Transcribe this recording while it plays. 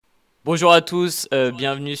Bonjour à tous,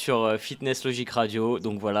 bienvenue sur Fitness Logic Radio.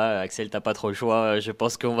 Donc voilà, Axel, t'as pas trop le choix. Je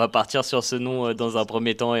pense qu'on va partir sur ce nom dans un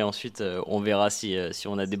premier temps et ensuite on verra si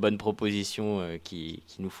on a des bonnes propositions qui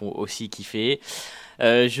nous font aussi kiffer.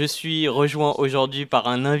 Je suis rejoint aujourd'hui par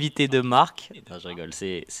un invité de marque. Non, je rigole,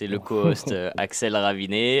 c'est le co-host Axel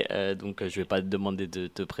Ravinet. Je vais pas te demander de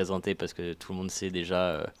te présenter parce que tout le monde sait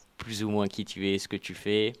déjà plus ou moins qui tu es, ce que tu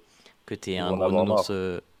fais, que tu es Ils un vont en gros avoir nounours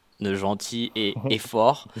marre. gentil et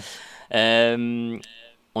fort. Euh,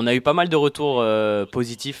 on a eu pas mal de retours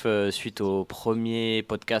positifs suite au premier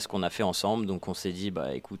podcast qu'on a fait ensemble. Donc on s'est dit,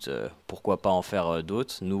 bah écoute, pourquoi pas en faire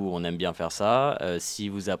d'autres. Nous, on aime bien faire ça. Si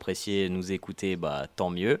vous appréciez nous écouter, bah tant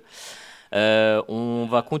mieux. On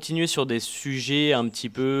va continuer sur des sujets un petit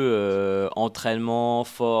peu entraînement,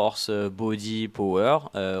 force, body, power.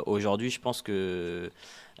 Aujourd'hui, je pense que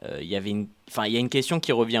il y a une question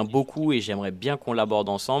qui revient beaucoup et j'aimerais bien qu'on l'aborde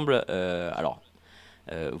ensemble.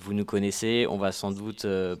 Vous nous connaissez, on va sans doute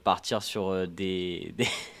partir sur des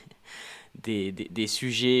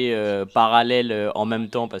sujets parallèles en même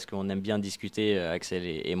temps parce qu'on aime bien discuter, Axel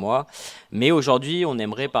et moi. Mais aujourd'hui, on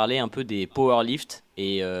aimerait parler un peu des powerlift.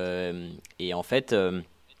 Et en fait,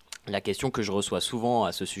 la question que je reçois souvent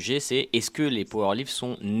à ce sujet, c'est est-ce que les powerlifts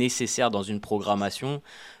sont nécessaires dans une programmation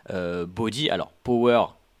body? Alors, power,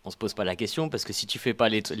 on se pose pas la question parce que si tu fais pas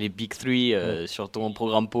les big three Mm. sur ton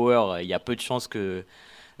programme power, il y a peu de chances que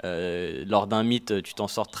lors d'un meet, tu t'en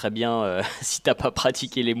sors très bien si t'as pas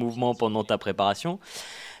pratiqué les mouvements pendant ta préparation.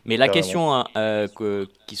 Mais la Carrément. question hein,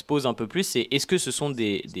 qui se pose un peu plus, c'est est-ce que ce sont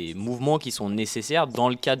des mouvements qui sont nécessaires dans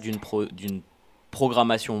le cadre d'une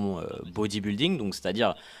programmation bodybuilding, donc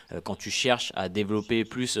c'est-à-dire quand tu cherches à développer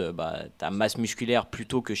plus ta masse musculaire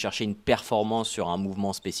plutôt que chercher une performance sur un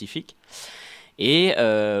mouvement spécifique. Et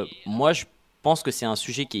moi, je pense que c'est un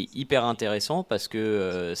sujet qui est hyper intéressant parce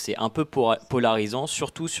que c'est un peu polarisant,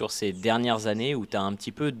 surtout sur ces dernières années où tu as un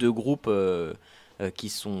petit peu deux groupes qui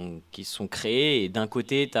sont créés. Et d'un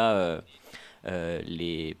côté, tu as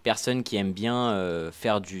les personnes qui aiment bien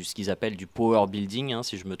faire ce qu'ils appellent du power building, hein,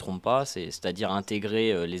 si je ne me trompe pas, c'est-à-dire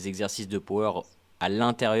intégrer les exercices de power à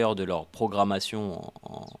l'intérieur de leur programmation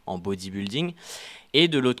en bodybuilding. Et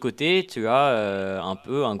de l'autre côté, tu as un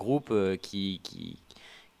peu un groupe qui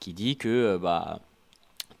dit que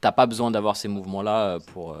t'as pas besoin d'avoir ces mouvements-là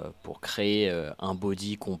pour créer un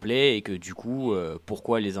body complet et que du coup,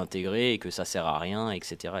 pourquoi les intégrer et que ça sert à rien,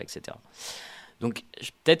 etc. etc. Donc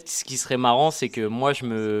peut-être ce qui serait marrant, c'est que moi je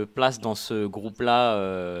me place dans ce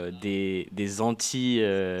groupe-là des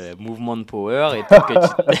anti-mouvements de power et peut-être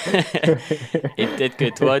que et peut-être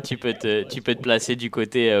que toi tu peux te placer du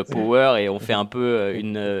côté power et on fait un peu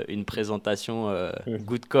une présentation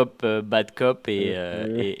good cop, bad cop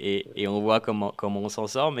et on voit comment on s'en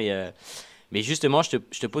sort. Mais justement, je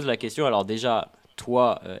te pose la question. Alors déjà,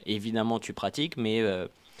 toi, évidemment, tu pratiques, mais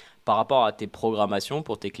par rapport à tes programmations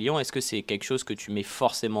pour tes clients, est-ce que c'est quelque chose que tu mets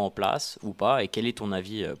forcément en place ou pas? Et quel est ton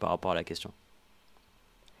avis par rapport à la question?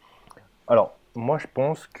 Alors, moi, je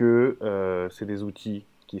pense que c'est des outils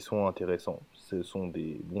qui sont intéressants. Ce sont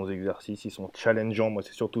des bons exercices, ils sont challengeants. Moi,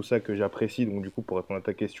 c'est surtout ça que j'apprécie. Donc, du coup, pour répondre à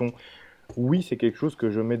ta question, oui, c'est quelque chose que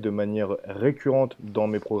je mets de manière récurrente dans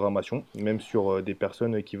mes programmations, même sur des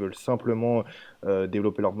personnes qui veulent simplement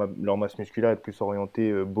développer leur masse musculaire, être plus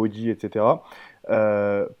orienté body, etc.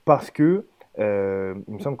 Parce que, il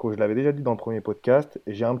me semble que je l'avais déjà dit dans le premier podcast,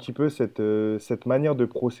 j'ai un petit peu cette manière de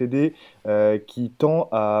procéder qui tend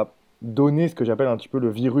à donner ce que j'appelle un petit peu le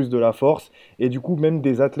virus de la force. Et du coup, même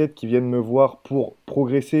des athlètes qui viennent me voir pour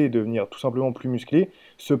progresser et devenir tout simplement plus musclés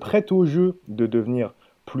se prêtent au jeu de devenir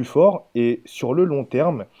plus fort. Et sur le long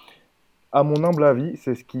terme, à mon humble avis,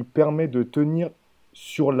 c'est ce qui permet de tenir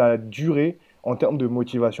sur la durée en termes de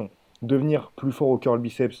motivation. Devenir plus fort au curl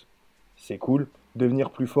biceps, c'est cool.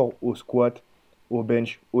 Devenir plus fort au squat, au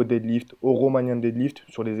bench, au deadlift, au Romanian deadlift,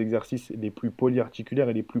 sur les exercices les plus polyarticulaires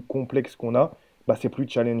et les plus complexes qu'on a, bah, c'est plus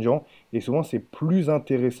challengeant et souvent c'est plus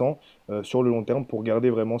intéressant sur le long terme pour garder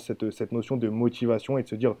vraiment cette notion de motivation et de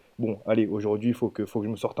se dire, bon, allez, aujourd'hui, faut que je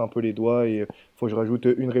me sorte un peu les doigts et faut que je rajoute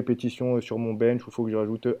une répétition sur mon bench ou faut que je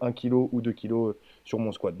rajoute 1 kilo ou 2 kilos sur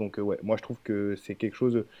mon squat. Donc ouais, moi je trouve que c'est quelque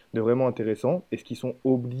chose de vraiment intéressant. Est-ce qu'ils sont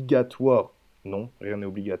obligatoires? Non, rien n'est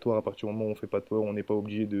obligatoire. À partir du moment où on fait pas de power, on n'est pas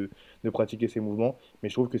obligé de pratiquer ces mouvements. Mais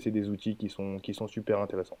je trouve que c'est des outils qui sont super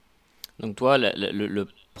intéressants. Donc toi, le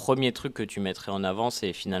premier truc que tu mettrais en avant,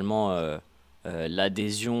 c'est finalement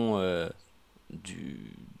l'adhésion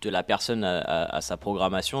de la personne à sa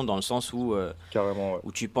programmation, dans le sens Carrément, ouais.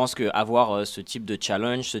 où tu penses que avoir ce type de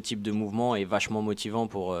challenge, ce type de mouvement est vachement motivant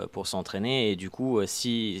pour s'entraîner. Et du coup,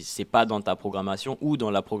 si c'est pas dans ta programmation ou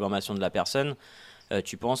dans la programmation de la personne,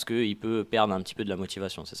 tu penses qu'il peut perdre un petit peu de la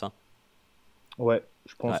motivation, c'est ça? Ouais,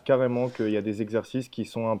 je Ouais. pense carrément qu'il y a des exercices qui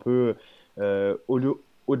sont un peu,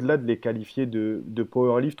 au-delà de les qualifier de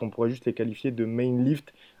power lift, on pourrait juste les qualifier de main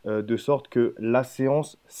lift, de sorte que la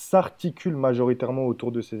séance s'articule majoritairement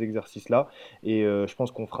autour de ces exercices-là. Et je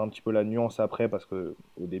pense qu'on fera un petit peu la nuance après, parce que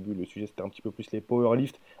au début, le sujet c'était un petit peu plus les power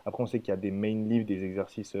lift. Après, on sait qu'il y a des main lift, des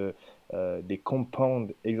exercices, des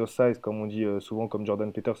compound exercises, comme on dit souvent, comme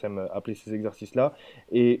Jordan Peters aime appeler ces exercices-là.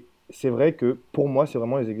 Et c'est vrai que pour moi, c'est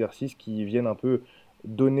vraiment les exercices qui viennent un peu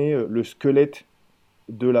donner le squelette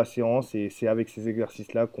de la séance et c'est avec ces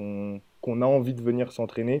exercices-là qu'on a envie de venir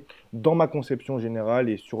s'entraîner dans ma conception générale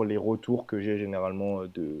et sur les retours que j'ai généralement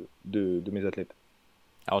de mes athlètes.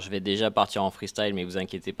 Alors je vais déjà partir en freestyle, mais vous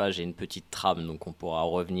inquiétez pas, j'ai une petite trame, donc on pourra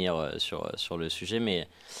revenir sur le sujet. Mais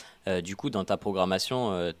du coup, dans ta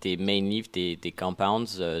programmation, tes main lifts, tes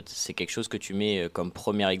compounds, c'est quelque chose que tu mets comme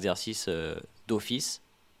premier exercice d'office?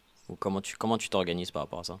 Ou comment tu t'organises par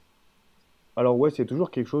rapport à ça? Alors ouais, c'est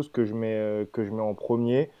toujours quelque chose que je mets en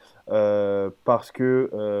premier parce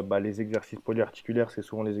que bah, les exercices polyarticulaires, c'est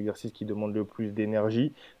souvent les exercices qui demandent le plus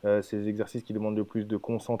d'énergie, c'est les exercices qui demandent le plus de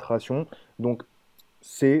concentration. Donc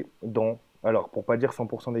c'est dans, alors pour pas dire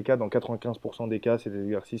 100% des cas, dans 95% des cas, c'est des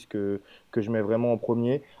exercices que je mets vraiment en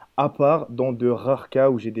premier, à part dans de rares cas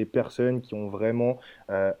où j'ai des personnes qui ont vraiment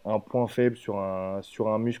un point faible sur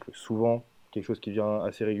un muscle, souvent quelque chose qui vient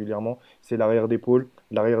assez régulièrement, c'est l'arrière d'épaule.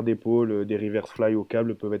 L'arrière d'épaule, des reverse fly au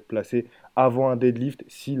câble peuvent être placés avant un deadlift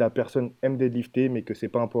si la personne aime deadlifter mais que c'est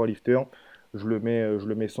pas un powerlifter. Je le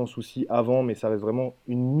mets sans souci avant, mais ça reste vraiment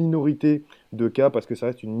une minorité de cas parce que ça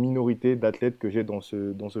reste une minorité d'athlètes que j'ai dans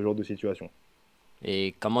ce genre de situation.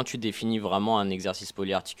 Et comment tu définis vraiment un exercice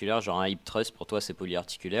polyarticulaire? Genre un hip thrust, pour toi, c'est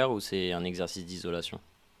polyarticulaire ou c'est un exercice d'isolation?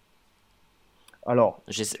 Alors,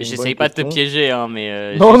 c'est une bonne J'essaye pas de te question. piéger, hein,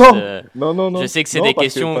 mais Non, non, non, non, je non, sais que c'est non, des parce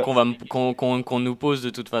que questions qu'on nous pose de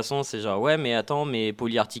toute façon. C'est genre, ouais, mais attends, mais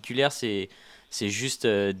polyarticulaire, c'est juste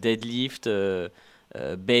deadlift,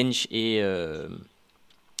 bench et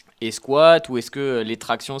squat, ou est-ce que les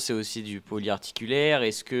tractions c'est aussi du polyarticulaire?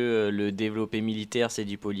 Est-ce que le développé militaire c'est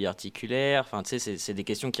du polyarticulaire? Enfin, tu sais, c'est des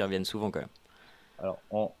questions qui reviennent souvent quand même. alors,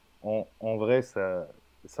 en vrai,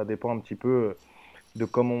 ça dépend un petit peu de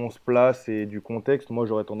comment on se place et du contexte. Moi,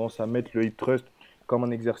 j'aurais tendance à mettre le hip thrust comme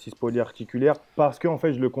un exercice polyarticulaire parce que en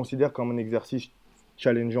fait, je le considère comme un exercice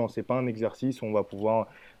challengeant. C'est pas un exercice où on va pouvoir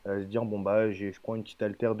se dire bon bah je prends une petite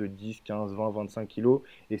haltère de 10, 15, 20, 25 kilos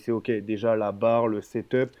et c'est ok. Déjà la barre, le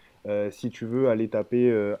setup, si tu veux aller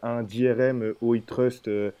taper un DRM au hip thrust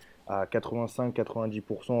à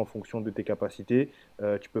 85-90% en fonction de tes capacités,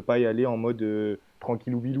 tu peux pas y aller en mode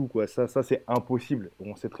tranquillou bilou quoi. Ça c'est impossible.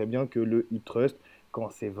 On sait très bien que le hip thrust quand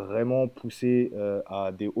c'est vraiment poussé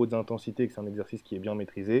à des hautes intensités, que c'est un exercice qui est bien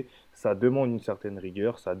maîtrisé, ça demande une certaine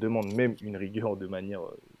rigueur, ça demande même une rigueur de manière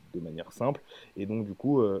simple. Et donc, du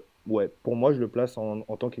coup, ouais, pour moi, je le place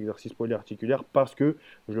en tant qu'exercice polyarticulaire parce que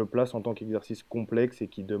je le place en tant qu'exercice complexe et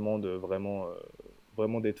qui demande vraiment,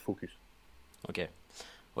 vraiment d'être focus. Ok.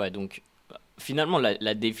 Ouais, donc finalement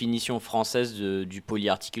la définition française du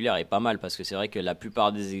polyarticulaire est pas mal parce que c'est vrai que la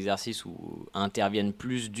plupart des exercices où interviennent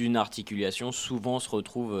plus d'une articulation souvent se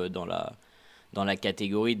retrouvent dans la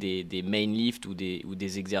catégorie des main lifts ou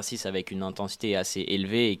des exercices avec une intensité assez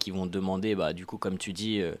élevée et qui vont demander, bah, du coup, comme tu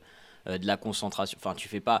dis, de la concentration. Enfin, tu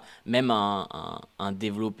fais pas, même un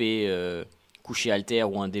développé couché haltère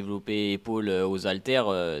ou un développé épaule aux haltères,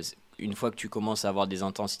 une fois que tu commences à avoir des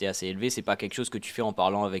intensités assez élevées, c'est pas quelque chose que tu fais en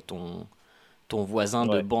parlant avec ton voisin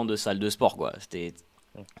de Ouais. banc de salle de sport, quoi.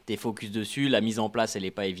 T'es focus dessus, la mise en place, elle est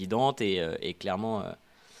pas évidente et clairement,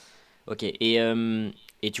 ok,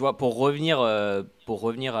 et tu vois, pour revenir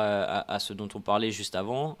à ce dont on parlait juste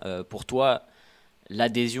avant, pour toi,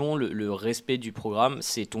 l'adhésion, le respect du programme,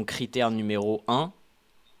 c'est ton critère numéro un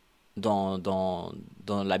dans, dans,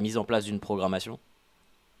 dans la mise en place d'une programmation.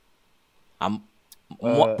 Ah,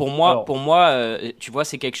 Alors, pour moi tu vois,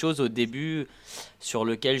 c'est quelque chose au début sur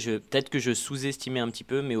lequel peut-être que je sous-estimais un petit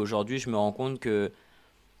peu, mais aujourd'hui, je me rends compte que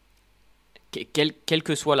quelle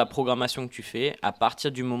que soit la programmation que tu fais, à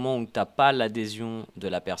partir du moment où tu n'as pas l'adhésion de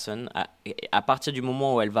la personne, à partir du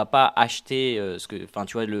moment où elle va pas acheter ce que, enfin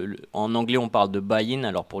tu vois, en anglais on parle de buy-in.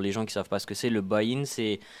 Alors pour les gens qui savent pas ce que c'est, le buy-in,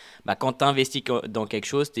 c'est bah, quand tu investis dans quelque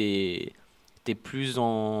chose, tu es plus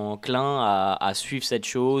enclin à suivre cette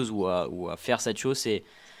chose ou à faire cette chose. C'est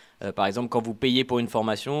par exemple, quand vous payez pour une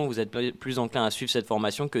formation, vous êtes plus enclin à suivre cette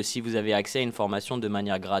formation que si vous avez accès à une formation de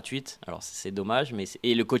manière gratuite. Alors, c'est dommage,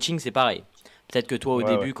 et le coaching, c'est pareil. Peut-être que toi, au ouais,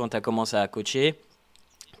 ouais. début, quand tu as commencé à coacher,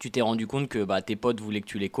 tu t'es rendu compte que bah, tes potes voulaient que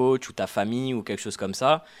tu les coaches, ou ta famille, ou quelque chose comme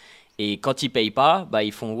ça. Et quand ils payent pas, bah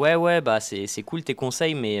ils font ouais bah c'est cool tes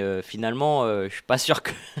conseils, mais finalement je suis pas sûr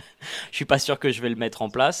que je suis pas sûr que je vais le mettre en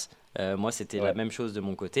place. Moi c'était la Ouais. même chose de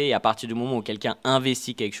mon côté. Et à partir du moment où quelqu'un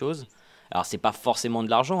investit quelque chose, alors c'est pas forcément de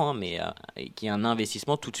l'argent, hein, mais qu'il y a un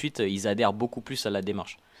investissement, tout de suite ils adhèrent beaucoup plus à la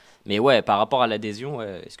démarche. Mais ouais, par rapport à l'adhésion,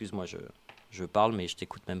 ouais, excuse-moi, je parle, mais je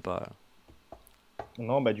t'écoute même pas.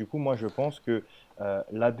 Non, bah du coup, moi je pense que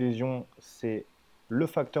l'adhésion, c'est le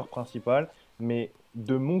facteur principal, mais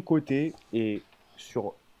de mon côté, et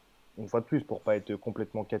sur une fois de plus, pour pas être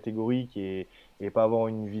complètement catégorique et pas avoir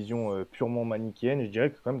une vision purement manichéenne, je dirais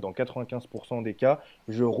que quand même dans 95% des cas,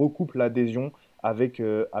 je recoupe l'adhésion avec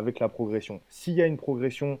la progression. S'il y a une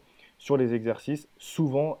progression sur les exercices,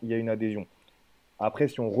 souvent il y a une adhésion. Après,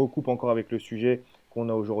 si on recoupe encore avec le sujet qu'on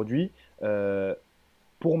a aujourd'hui, euh,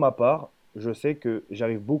 pour ma part, je sais que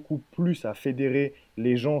j'arrive beaucoup plus à fédérer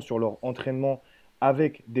les gens sur leur entraînement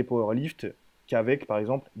avec des powerlifts qu'avec, par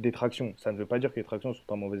exemple, des tractions. Ça ne veut pas dire que les tractions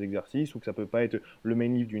sont un mauvais exercice ou que ça ne peut pas être le main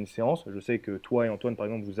lift d'une séance. Je sais que toi et Antoine, par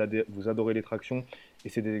exemple, vous adorez les tractions et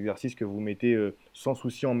c'est des exercices que vous mettez sans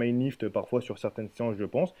souci en main lift parfois sur certaines séances, je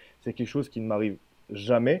pense. C'est quelque chose qui ne m'arrive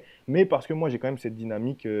jamais, mais parce que moi j'ai quand même cette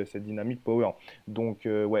dynamique power. Donc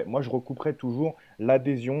ouais, moi je recouperai toujours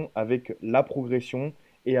l'adhésion avec la progression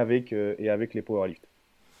et avec les powerlifts.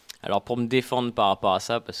 Alors pour me défendre par rapport à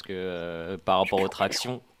ça, parce que par rapport aux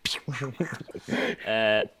tractions,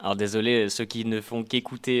 alors désolé, ceux qui ne font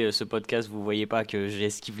qu'écouter ce podcast, vous voyez pas que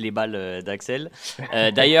j'esquive les balles d'Axel.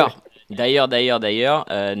 D'ailleurs,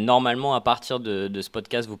 normalement à partir de ce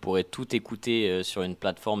podcast, vous pourrez tout écouter sur une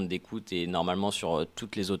plateforme d'écoute et normalement sur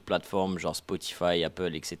toutes les autres plateformes, genre Spotify,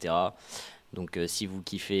 Apple, etc. Donc si vous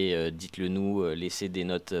kiffez, dites-le nous, laissez des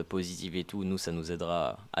notes positives et tout. Nous, ça nous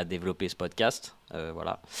aidera à développer ce podcast.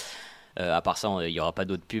 Voilà. À part ça, il n'y aura pas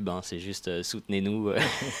d'autres pubs, hein, c'est juste soutenez-nous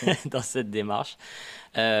dans cette démarche.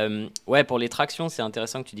 Ouais, pour les tractions, c'est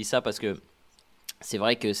intéressant que tu dis ça parce que c'est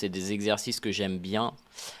vrai que c'est des exercices que j'aime bien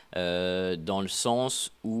dans le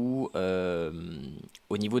sens où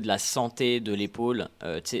au niveau de la santé de l'épaule,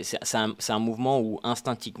 tu sais, c'est un mouvement où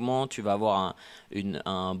instinctivement tu vas avoir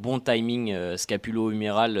un bon timing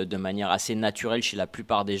scapulo-huméral de manière assez naturelle chez la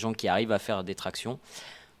plupart des gens qui arrivent à faire des tractions.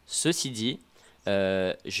 Ceci dit,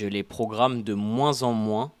 je les programme de moins en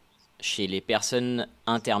moins chez les personnes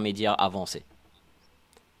intermédiaires avancées.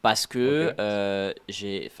 Parce Ok. que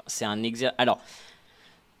c'est un exercice. Alors,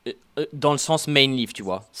 dans le sens main lift, tu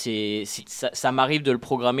vois. Ça m'arrive de le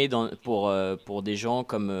programmer pour des gens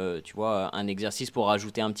comme, tu vois, un exercice pour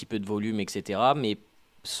rajouter un petit peu de volume, etc. Mais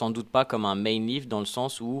sans doute pas comme un main lift dans le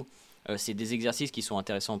sens où c'est des exercices qui sont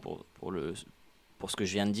intéressants pour ce que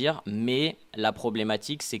je viens de dire. Mais la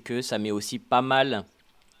problématique, c'est que ça met aussi pas mal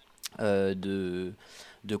de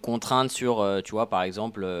contraintes sur, tu vois, par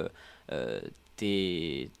exemple, euh,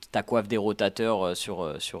 ta coiffe des rotateurs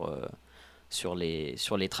sur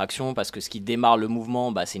les tractions, parce que ce qui démarre le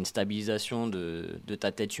mouvement, bah, c'est une stabilisation de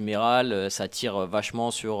ta tête humérale, ça tire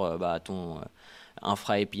vachement sur bah, ton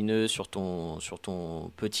infraépineux, sur ton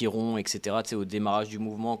petit rond, etc. Tu sais, au démarrage du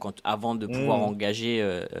mouvement, avant de pouvoir Hmm, engager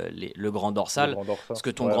le grand le dorsal, grand dorsal. parce que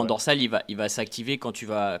ton Ouais, grand ouais. dorsal, il va s'activer quand tu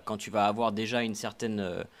vas avoir déjà une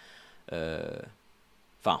certaine... euh,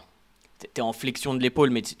 Enfin, t'es en flexion de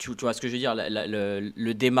l'épaule, mais tu vois ce que je veux dire,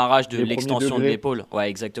 le démarrage de Les premiers l'extension de degrés. l'épaule. Ouais,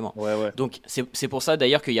 exactement. Ouais, ouais. Donc, c'est pour ça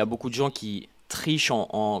d'ailleurs qu'il y a beaucoup de gens qui trichent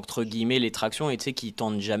entre guillemets les tractions et tu sais qui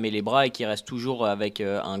tendent jamais les bras et qui restent toujours avec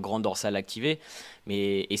un grand dorsal activé.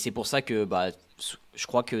 Et c'est pour ça que bah, je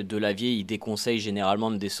crois que Delavier il déconseille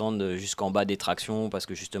généralement de descendre jusqu'en bas des tractions parce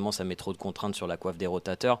que justement ça met trop de contraintes sur la coiffe des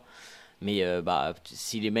rotateurs. Mais bah,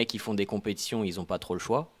 si les mecs ils font des compétitions, ils n'ont pas trop le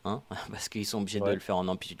choix, hein, parce qu'ils sont obligés de Ouais. le faire en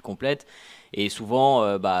amplitude complète. Et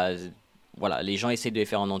souvent, bah, voilà, les gens essaient de les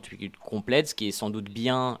faire en amplitude complète, ce qui est sans doute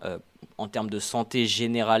bien en termes de santé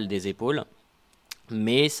générale des épaules.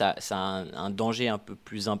 Mais ça a un danger un peu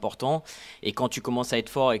plus important. Et quand tu commences à être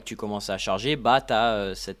fort et que tu commences à charger, bah, tu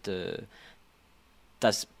as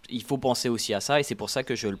il faut penser aussi à ça et c'est pour ça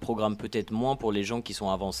que je le programme peut-être moins pour les gens qui sont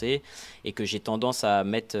avancés et que j'ai tendance à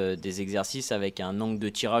mettre des exercices avec un angle de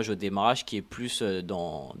tirage au démarrage qui est plus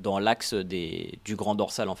dans l'axe du grand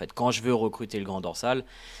dorsal en fait. Quand je veux recruter le grand dorsal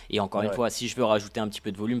et encore une Ouais. fois, si je veux rajouter un petit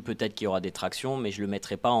peu de volume, peut-être qu'il y aura des tractions, mais je ne le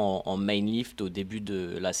mettrai pas en main lift au début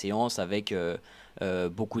de la séance avec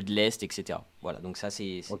beaucoup de lest, etc. Voilà, donc ça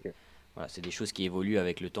Ok. voilà, c'est des choses qui évoluent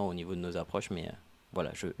avec le temps au niveau de nos approches, mais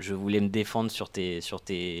voilà, je voulais me défendre sur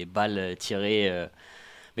tes balles tirées.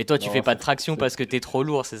 Mais toi, tu fais Non, pas de traction parce que t'es trop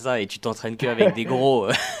lourd, c'est ça, et tu t'entraînes que avec des gros.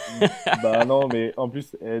 Bah non, mais en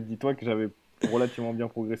plus, dis-toi que relativement bien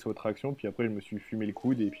progressé aux tractions. Puis après, je me suis fumé le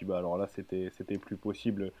coude. Et puis, bah, alors là, c'était plus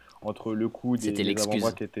possible. Entre le coude et C'était les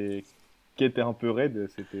avant-bras l'excuse. qui étaient un peu raides,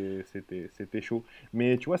 c'était chaud.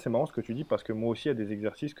 Mais tu vois, c'est marrant ce que tu dis parce que moi aussi, il y a des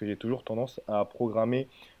exercices que j'ai toujours tendance à programmer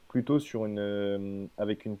plutôt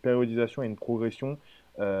avec une périodisation et une progression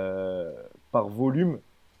euh, par volume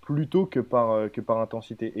plutôt que par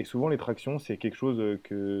intensité. Et souvent, les tractions, c'est quelque chose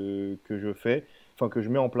que je fais, enfin que je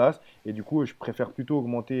mets en place. Et du coup, je préfère plutôt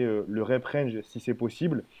augmenter le rep range si c'est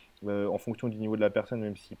possible, en fonction du niveau de la personne,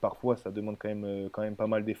 même si parfois ça demande quand même pas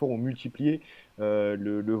mal d'efforts, ou multiplier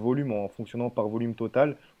le volume en fonctionnant par volume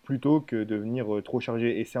total plutôt que de venir trop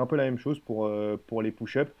chargé. Et c'est un peu la même chose pour les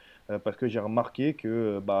push-ups, parce que j'ai remarqué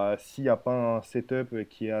que bah, s'il n'y a pas un setup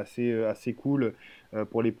qui est assez cool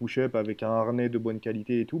pour les push-ups avec un harnais de bonne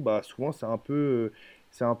qualité et tout, bah, souvent c'est un peu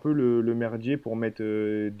le merdier pour mettre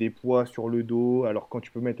des poids sur le dos. Alors quand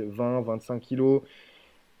tu peux mettre 20-25 kilos,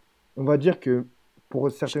 on va dire que pour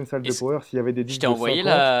Je, certaines salles de est-ce- power, s'il y avait des disques de 50,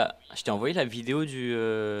 je t'ai envoyé la vidéo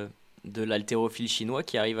de l'haltérophile chinois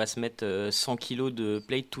qui arrive à se mettre 100 kilos de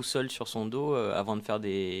plate tout seul sur son dos avant de faire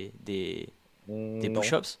des non,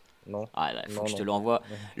 push-ups. non, Ah, là, faut non, que je te non. l'envoie.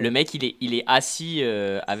 Le mec, il est assis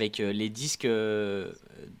avec les disques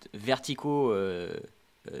verticaux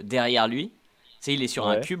derrière lui. Tu sais, il est sur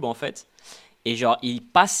un Ouais. cube en fait. Et genre, il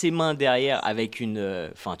passe ses mains derrière avec une.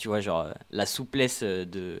 Enfin, tu vois, genre, la souplesse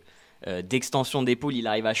d'extension d'épaule, il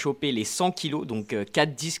arrive à choper les 100 kilos, donc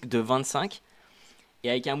 4 disques de 25. Et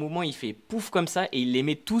avec un mouvement, il fait pouf comme ça et il les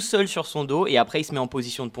met tout seul sur son dos. Et après, il se met en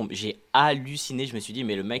position de pompe. J'ai halluciné. Je me suis dit,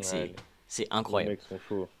 mais le mec, Ouais, c'est les incroyable. mecs sont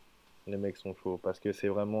chauds. Les mecs sont chauds parce que c'est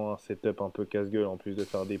vraiment un setup un peu casse-gueule en plus de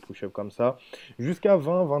faire des push-ups comme ça. Jusqu'à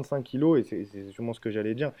 20-25 kilos, et c'est sûrement ce que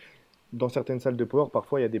j'allais dire. Dans certaines salles de power,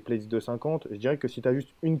 parfois il y a des plates de 50. Je dirais que si tu as juste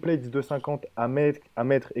une plate de 50 à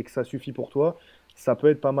mettre et que ça suffit pour toi, ça peut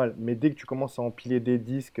être pas mal. Mais dès que tu commences à empiler des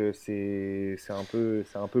disques, c'est un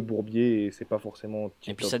peu bourbier et c'est pas forcément Et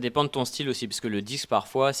tip puis top. ça dépend de ton style aussi, parce que le disque,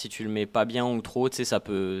 parfois, si tu le mets pas bien ou trop, tu sais, ça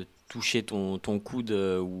peut toucher ton coude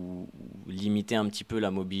ou limiter un petit peu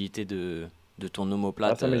la mobilité de ton Ah,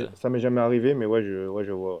 omoplate. ça m'est jamais arrivé, mais ouais,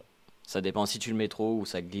 je vois. Ouais. Ça dépend si tu le mets trop ou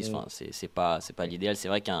ça glisse. Mm. Enfin, c'est pas l'idéal. C'est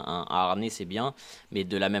vrai qu'un harnais, c'est bien. Mais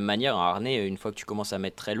de la même manière, un harnais, une fois que tu commences à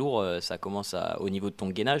mettre très lourd, ça commence au niveau de ton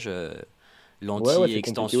gainage, Ouais, c'est compliqué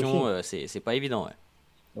l'anti-extension, aussi. c'est pas évident.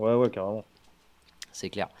 Ouais. Ouais, carrément. C'est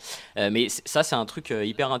clair. Ça, c'est un truc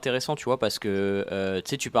hyper intéressant, tu vois, parce que tu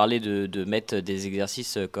sais, tu parlais de mettre des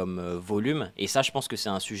exercices comme volume, et ça, je pense que c'est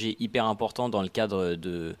un sujet hyper important dans le cadre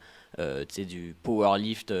tu sais, du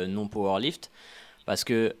powerlift, non powerlift, parce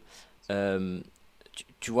que euh,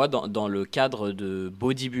 tu vois, dans le cadre de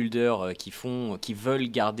bodybuilders qui veulent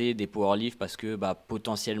garder des powerlifts parce que bah,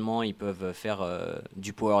 potentiellement ils peuvent faire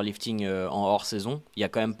du powerlifting en hors saison, il y a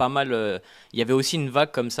quand même pas mal. Il y avait aussi une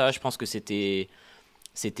vague comme ça, je pense que c'était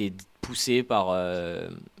poussé par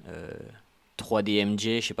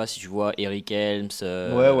 3DMJ, je sais pas si tu vois, Eric Helms,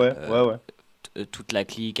 Ouais. toute la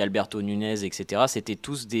clique, Alberto Nunez, etc. C'était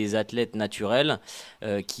tous des athlètes naturels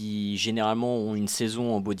qui généralement ont une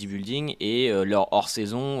saison en bodybuilding et leur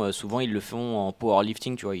hors-saison, souvent ils le font en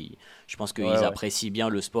powerlifting, tu vois. Je pense qu'ils Ouais. apprécient bien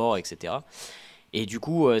le sport, etc. Et du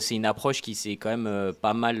coup, c'est une approche qui s'est quand même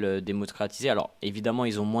pas mal démocratisée. Alors, évidemment,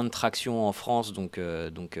 ils ont moins de traction en France, donc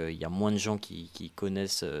il y a moins de gens qui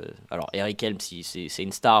connaissent. Alors, Eric Helm, c'est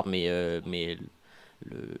une star, mais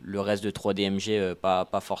le reste de 3DMG, pas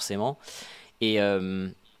forcément. Et, euh,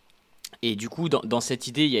 et du coup, dans cette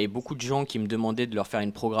idée, il y avait beaucoup de gens qui me demandaient de leur faire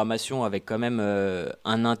une programmation avec quand même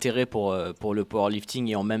un intérêt pour le powerlifting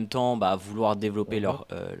et en même temps bah, vouloir développer Mhm.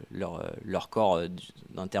 leur corps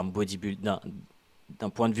d'un terme d'un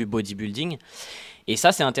point de vue bodybuilding. Et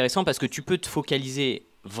ça, c'est intéressant parce que tu peux te focaliser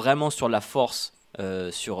vraiment sur la force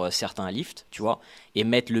sur certains lifts, tu vois, et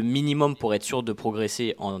mettre le minimum pour être sûr de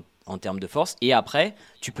progresser en termes de force. Et après,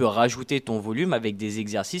 tu peux rajouter ton volume avec des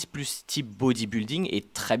exercices plus type bodybuilding et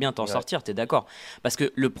très bien t'en Ouais, sortir, t'es d'accord? Parce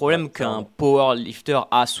que le ouais, problème qu'un carrément. powerlifter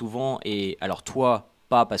a souvent, et alors toi,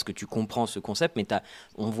 pas parce que tu comprends ce concept, mais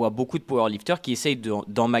on voit beaucoup de powerlifters qui essayent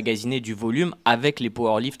d'emmagasiner du volume avec les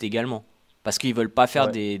powerlifts également. Parce qu'ils veulent pas faire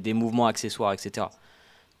Ouais. des mouvements accessoires, etc.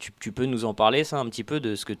 Tu peux nous en parler, ça, un petit peu,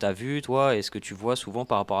 de ce que tu as vu, toi, et ce que tu vois souvent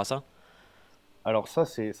par rapport à ça? Alors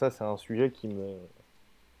c'est un sujet qui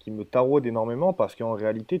me taraude énormément parce qu'en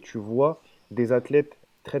réalité, tu vois des athlètes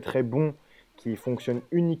très bons qui fonctionnent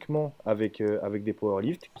uniquement avec des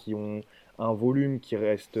powerlifts, qui ont un volume qui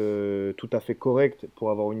reste tout à fait correct pour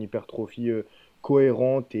avoir une hypertrophie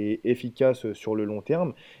cohérente et efficace sur le long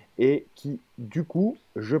terme. et qui, du coup,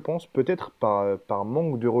 je pense, peut-être par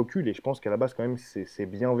manque de recul, et je pense qu'à la base, quand même, c'est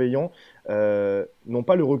bienveillant, n'ont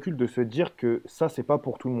pas le recul de se dire que ça, c'est pas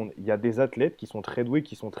pour tout le monde. Il y a des athlètes qui sont très doués,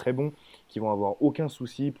 qui sont très bons, qui vont avoir aucun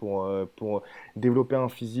souci pour développer un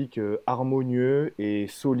physique harmonieux et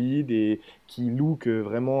solide et qui look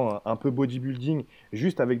vraiment un peu bodybuilding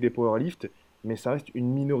juste avec des powerlifts, mais ça reste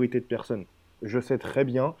une minorité de personnes. Je sais très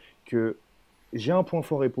bien que j'ai un point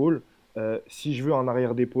fort épaule. Si je veux un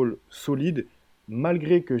arrière d'épaule solide,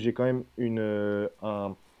 malgré que j'ai quand même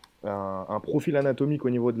un profil anatomique au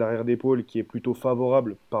niveau de l'arrière d'épaule qui est plutôt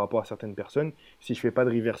favorable par rapport à certaines personnes, si je fais pas de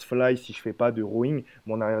reverse fly, si je fais pas de rowing,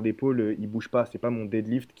 mon arrière d'épaule il bouge pas. C'est pas mon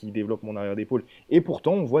deadlift qui développe mon arrière d'épaule. Et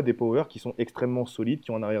pourtant, on voit des powers qui sont extrêmement solides,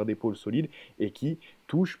 qui ont un arrière d'épaule solide et qui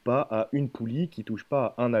touchent pas à une poulie, qui touchent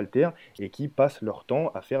pas à un halter et qui passent leur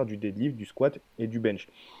temps à faire du deadlift, du squat et du bench.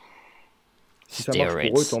 Si ça marche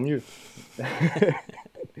pour eux, Steroids. tant mieux.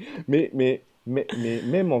 Mais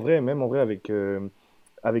même en vrai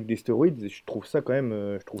avec des stéroïdes, je trouve ça quand même,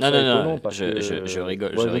 je trouve Non, ça non, non, étonnant parce je que,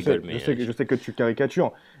 rigole, ouais, mais je sais que tu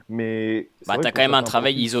caricatures, mais c'est bah, vrai que t'as quand pour même un certains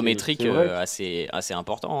travail profils, isométrique c'est vrai, assez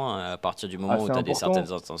important hein, à partir du moment où assez tu as des certaines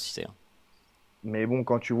important. intensités. Mais bon,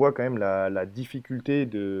 quand tu vois quand même la difficulté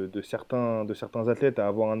de certains athlètes à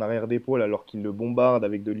avoir un arrière d'épaule alors qu'ils le bombardent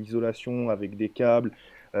avec de l'isolation, avec des câbles,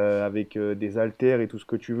 avec des haltères et tout ce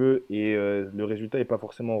que tu veux, et le résultat n'est pas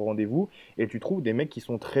forcément au rendez-vous, et tu trouves des mecs qui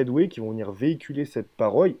sont très doués, qui vont venir véhiculer cette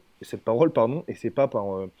parole, pardon, et c'est pas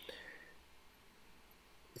pour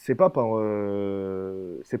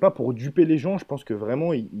duper les gens. Je pense que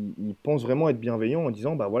vraiment, ils pensent vraiment être bienveillants en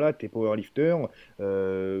disant, bah voilà, t'es powerlifter,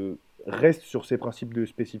 euh, reste sur ces principes de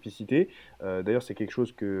spécificité. D'ailleurs, c'est quelque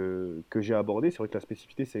chose que j'ai abordé. C'est vrai que la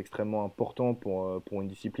spécificité, c'est extrêmement important pour une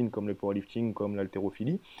discipline comme le powerlifting, comme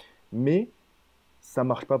l'haltérophilie, mais ça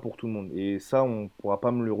marche pas pour tout le monde. Et ça, on pourra pas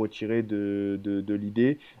me le retirer de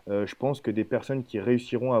l'idée. Je pense que des personnes qui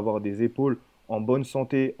réussiront à avoir des épaules en bonne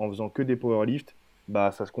santé en faisant que des powerlifts,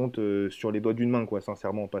 bah, ça se compte sur les doigts d'une main, quoi,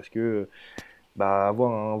 sincèrement. Parce que bah,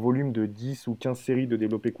 avoir un volume de 10 ou 15 séries de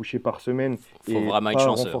développé couché par semaine Faut et vraiment être pas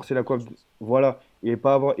chanceux. renforcer la coiffe, voilà, et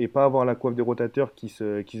pas avoir la coiffe des rotateurs qui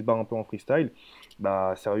se barre un peu en freestyle,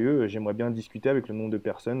 bah sérieux, j'aimerais bien discuter avec le nombre de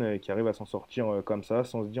personnes qui arrivent à s'en sortir comme ça,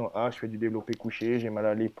 sans se dire, ah, je fais du développé couché, j'ai mal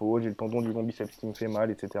à l'épaule, j'ai le tendon du long biceps qui me fait mal,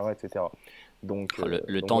 etc., etc. Oh, le Donc voilà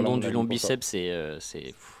tendon mon du avis long pour ça.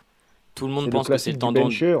 bicep, tout le monde C'est le pense que c'est le classique du tendon.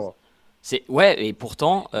 bencher. C'est ouais, et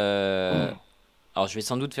pourtant, alors je vais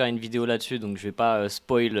sans doute faire une vidéo là-dessus, donc je vais pas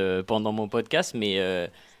spoil pendant mon podcast, mais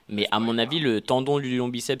à mon avis, le tendon du long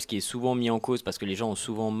biceps qui est souvent mis en cause parce que les gens ont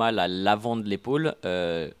souvent mal à l'avant de l'épaule,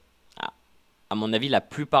 à, à mon avis, la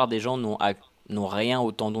plupart des gens n'ont rien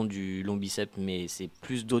au tendon du long biceps, mais c'est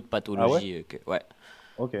plus d'autres Ah ouais? pathologies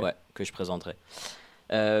Ok, que je présenterai. ok.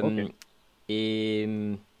 Euh, et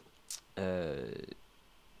euh,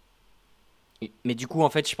 mais du coup, en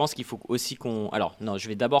fait, je pense qu'il faut aussi qu'on. Alors, non, je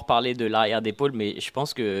vais d'abord parler de l'arrière d'épaule, mais je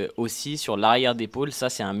pense que aussi sur l'arrière d'épaule, ça,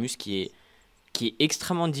 c'est un muscle qui est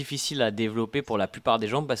extrêmement difficile à développer pour la plupart des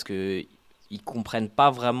gens parce que ils comprennent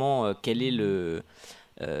pas vraiment quelle est euh,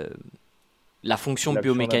 la fonction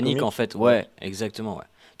L'action biomécanique en anatomique? fait. Ouais. Ouais, exactement. Ouais.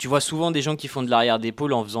 Tu vois souvent des gens qui font de l'arrière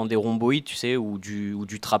d'épaule en faisant des rhomboïdes, tu sais, ou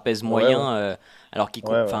du trapèze Ouais, ouais. moyen, alors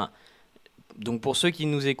Ouais, ouais. enfin, donc pour ceux qui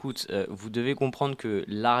nous écoutent, vous devez comprendre que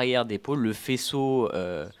l'arrière d'épaule, le faisceau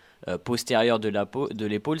postérieur de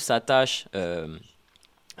l'épaule s'attache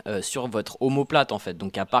sur votre omoplate en fait.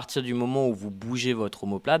 Donc à partir du moment où vous bougez votre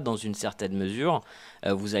omoplate dans une certaine mesure,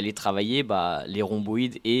 vous allez travailler bah, les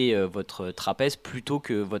rhomboïdes et votre trapèze plutôt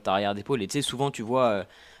que votre arrière d'épaule. Et tu sais, souvent tu vois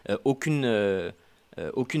aucune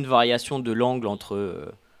variation de l'angle entre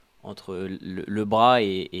le bras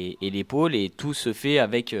et l'épaule et tout se fait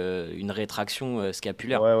avec une rétraction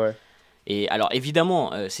scapulaire. Ouais, ouais. Et alors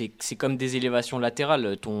évidemment, c'est comme des élévations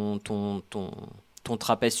latérales. Ton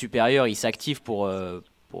trapèze supérieur, il s'active pour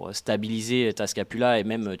stabiliser ta scapula et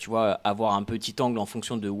même, tu vois, avoir un petit angle en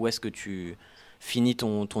fonction de où est-ce que tu finis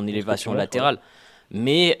ton Où est-ce que tu élévation lâches, ouais. latérale.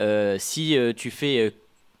 Mais si tu fais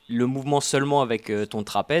le mouvement seulement avec ton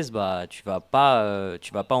trapèze, bah, tu vas pas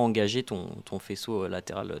engager ton faisceau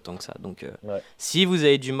latéral tant que ça. Donc, Ouais. si vous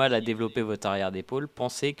avez du mal à développer votre arrière d'épaule,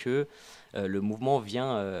 pensez que le mouvement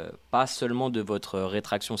vient pas seulement de votre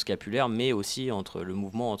rétraction scapulaire, mais aussi le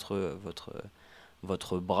mouvement entre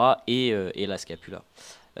votre bras et la scapula.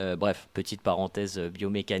 Bref, petite parenthèse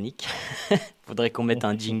biomécanique. Faudrait qu'on mette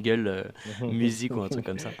un jingle musique ou un truc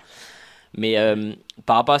comme ça. Mais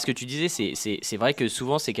par rapport à ce que tu disais, c'est vrai que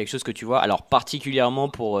souvent c'est quelque chose que tu vois. Alors particulièrement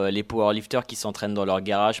pour les powerlifters qui s'entraînent dans leur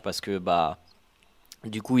garage parce que bah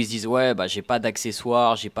Du coup, ils se disent, ouais, bah, j'ai pas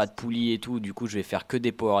d'accessoires, j'ai pas de poulies et tout, du coup, je vais faire que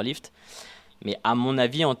des powerlifts. Mais à mon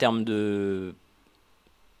avis, en termes de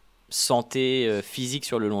santé physique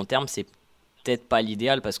sur le long terme, c'est peut-être pas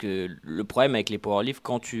l'idéal parce que le problème avec les powerlifts,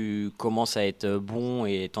 quand tu commences à être bon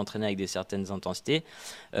et t'entraîner avec des certaines intensités,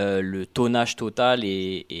 le tonnage total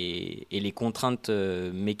et les contraintes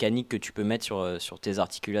mécaniques que tu peux mettre sur tes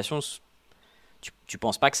articulations, tu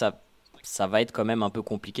penses pas que ça va être quand même un peu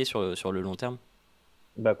compliqué sur le long terme?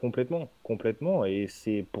 Bah complètement, complètement. Et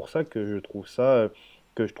c'est pour ça que je trouve ça,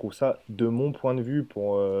 de mon point de vue,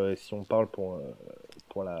 si on parle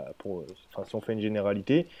enfin, si on fait une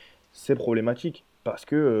généralité, c'est problématique. Parce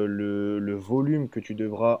que le volume que tu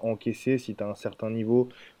devras encaisser si tu as un certain niveau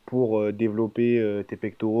pour développer tes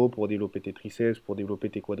pectoraux, pour développer tes triceps, pour développer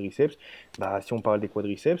tes quadriceps, bah, si on parle des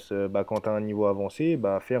quadriceps, bah, quand tu as un niveau avancé,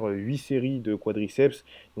 bah, faire 8 séries de quadriceps,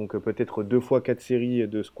 donc peut-être 2 fois 4 séries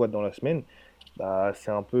de squats dans la semaine, bah,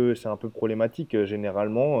 c'est un peu problématique.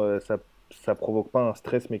 Généralement, ça provoque pas un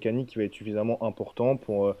stress mécanique qui va être suffisamment important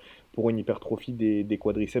pour une hypertrophie des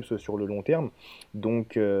quadriceps sur le long terme.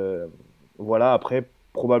 Donc voilà, après,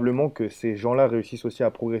 probablement que ces gens-là réussissent aussi à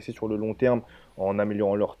progresser sur le long terme en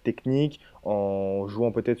améliorant leur technique, en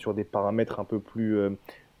jouant peut-être sur des paramètres un peu plus,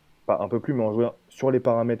 pas un peu plus, mais en jouant sur les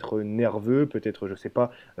paramètres nerveux, peut-être, je sais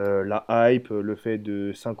pas, la hype, le fait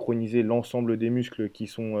de synchroniser l'ensemble des muscles qui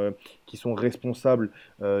sont responsables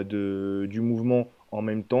du mouvement en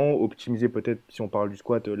même temps, optimiser peut-être, si on parle du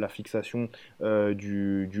squat, la fixation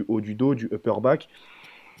du haut du dos, du upper back.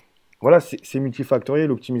 Voilà, c'est multifactoriel,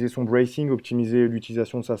 optimiser son bracing, optimiser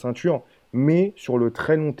l'utilisation de sa ceinture, mais sur le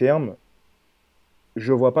très long terme,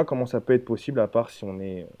 je vois pas comment ça peut être possible à part si on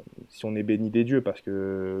est béni des dieux, parce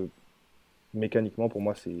que mécaniquement, pour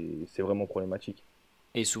moi, c'est vraiment problématique.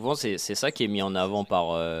 Et souvent, c'est ça qui est mis en avant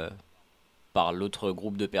par l'autre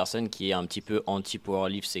groupe de personnes qui est un petit peu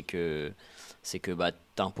anti-powerlift, c'est que bah,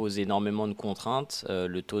 t'imposes énormément de contraintes,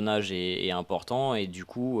 le tonnage est important et du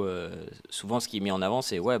coup, souvent ce qui est mis en avant,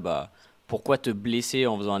 c'est ouais, bah, pourquoi te blesser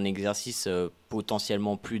en faisant un exercice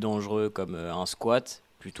potentiellement plus dangereux comme un squat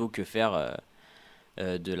plutôt que faire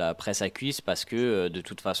de la presse à cuisse parce que de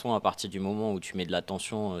toute façon, à partir du moment où tu mets de la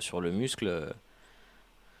tension sur le muscle,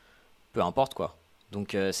 peu importe quoi.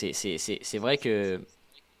 Donc c'est vrai que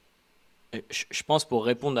je pense pour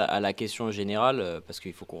répondre à la question générale, parce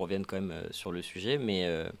qu'il faut qu'on revienne quand même sur le sujet, mais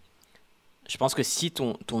je pense que si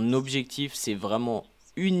ton objectif c'est vraiment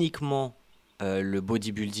uniquement le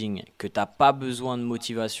bodybuilding, que t'as pas besoin de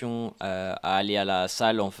motivation à aller à la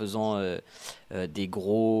salle en faisant des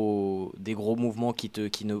gros mouvements qui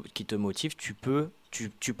te motivent, tu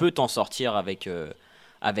peux t'en sortir avec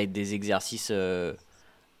des exercices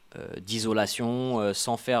d'isolation,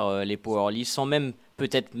 sans faire les powerlifts, sans même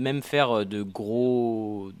peut-être même faire de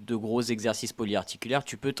gros exercices polyarticulaires,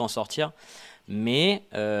 tu peux t'en sortir. Mais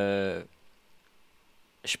je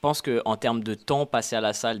pense que en termes de temps passé à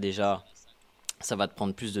la salle déjà, ça va te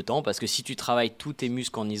prendre plus de temps parce que si tu travailles tous tes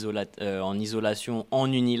muscles en isolation,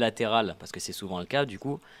 en unilatéral, parce que c'est souvent le cas du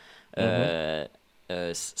coup, Mhm. euh,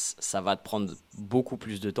 ça va te prendre beaucoup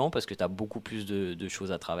plus de temps parce que tu as beaucoup plus de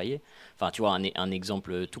choses à travailler. Enfin, tu vois, un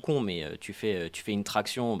exemple tout con, mais tu fais une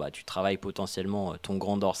traction, bah, tu travailles potentiellement ton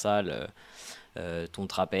grand dorsal, ton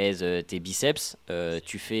trapèze, tes biceps.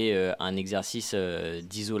 Tu fais un exercice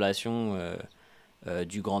d'isolation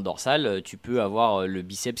du grand dorsal, tu peux avoir le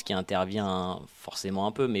biceps qui intervient forcément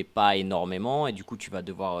un peu, mais pas énormément. Et du coup, tu vas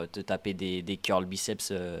devoir te taper des curl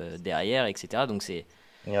biceps derrière, etc. Donc,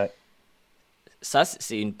 Ouais. ça,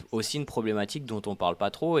 c'est aussi une problématique dont on parle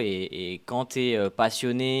pas trop. Et quand tu es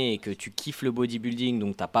passionné et que tu kiffes le bodybuilding,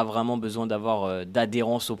 donc t'as pas vraiment besoin d'avoir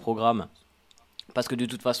d'adhérence au programme, parce que de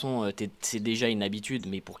toute façon, c'est déjà une habitude,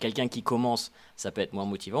 mais pour quelqu'un qui commence, ça peut être moins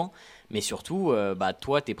motivant. Mais surtout, bah,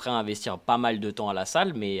 toi, tu es prêt à investir pas mal de temps à la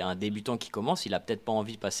salle, mais un débutant qui commence, il a peut-être pas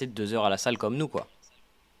envie de passer 2 heures à la salle comme nous, quoi.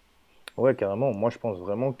 Ouais, carrément. Moi, je pense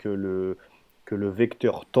vraiment que le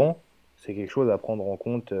vecteur temps, c'est quelque chose à prendre en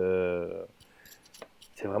compte.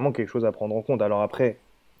 C'est vraiment quelque chose à prendre en compte. Alors après,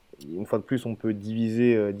 une fois de plus, on peut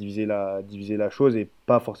diviser la chose et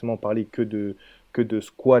pas forcément parler que de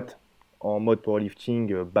squat en mode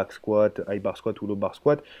powerlifting, back squat, high bar squat ou low bar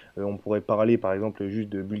squat. On pourrait parler par exemple juste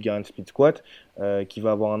de Bulgarian split squat. qui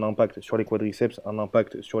va avoir un impact sur les quadriceps, un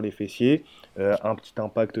impact sur les fessiers, un petit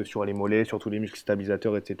impact sur les mollets, sur tous les muscles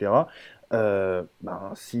stabilisateurs, etc. Ben,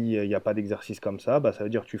 s'il n'y a pas d'exercice comme ça, bah, ça veut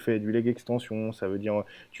dire que tu fais du leg extension, ça veut dire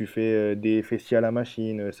tu fais des fessiers à la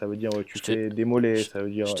machine, ça veut dire tu Je te, fais des mollets, je, ça veut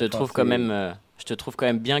je dire, te enfin trouve quand c'est, même, je te trouve quand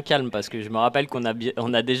même bien calme parce que je me rappelle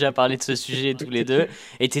on a déjà parlé de ce sujet tous les deux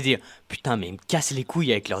et t'es dit putain mais ils me cassent les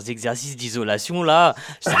couilles avec leurs exercices d'isolation là,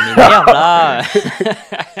 ça m'énerve là.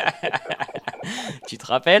 Tu te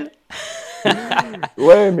rappelles?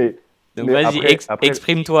 ouais, mais Donc mais vas-y, après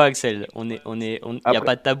exprime-toi Axel. Y a après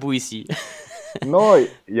pas de tabou ici. non,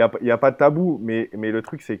 il y a pas de tabou, mais le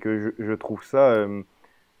truc c'est que je trouve ça,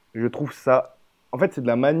 en fait, c'est de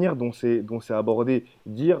la manière dont c'est abordé.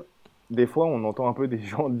 Dire, des fois, on entend un peu des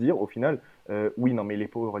gens dire, au final, oui, non, mais les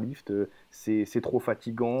powerlifts, c'est trop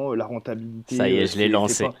fatigant, la Ça rentabilité, y est, je l'ai c'est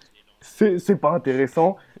lancé. pas, c'est pas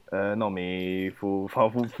intéressant. Non, mais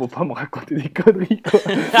enfin, faut pas me raconter des conneries, quoi.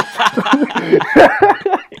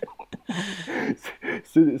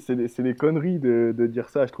 C'est des conneries de dire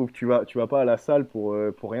ça. Je trouve tu vas pas à la salle pour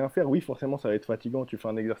rien faire. Oui, forcément, ça va être fatigant. Tu fais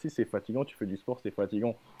un exercice, c'est fatigant. Tu fais du sport, c'est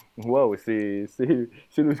fatigant. Waouh, c'est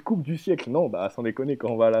le scoop du siècle. Non, bah, sans déconner, quand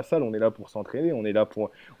on va à la salle, on est là pour s'entraîner. On est là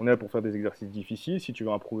pour faire des exercices difficiles. Si tu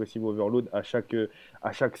veux un progressive overload à chaque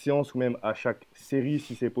séance ou même à chaque série,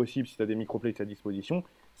 si c'est possible, si tu as des microplates à disposition,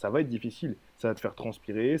 ça va être difficile. Ça va te faire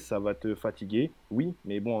transpirer, ça va te fatiguer. Oui,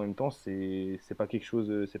 mais bon, en même temps, c'est pas quelque chose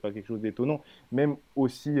d'étonnant. Même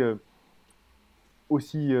aussi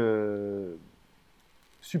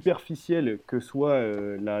superficielle que soit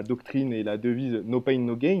la doctrine et la devise No pain,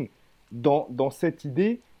 no gain, dans cette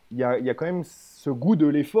idée, il y a quand même ce goût de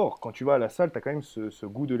l'effort. Quand tu vas à la salle, tu as quand même ce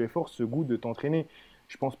goût de l'effort, ce goût de t'entraîner.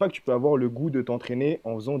 Je pense pas que tu peux avoir le goût de t'entraîner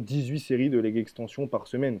en faisant 18 séries de leg extension par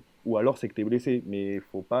semaine. Ou alors c'est que tu es blessé. Mais il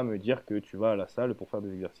faut pas me dire que tu vas à la salle pour faire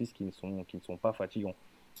des exercices qui ne sont pas fatigants.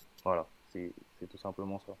 Voilà, c'est tout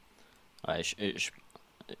simplement ça. Ouais,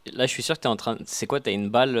 là, je suis sûr que t'es en train. C'est quoi, t'as une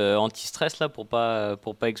balle anti-stress là pour pas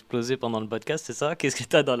exploser pendant le podcast, c'est ça? Qu'est-ce que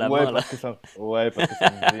t'as dans la Ouais, main là? parce que ça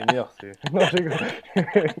me vénère. Non, je rigole.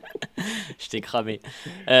 Je t'ai cramé.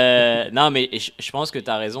 Non, mais je pense que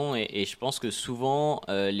t'as raison et je pense que souvent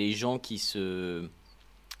les gens qui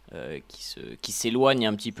s'éloignent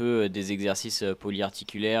un petit peu des exercices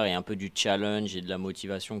polyarticulaires et un peu du challenge et de la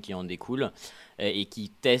motivation qui en découle et qui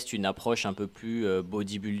testent une approche un peu plus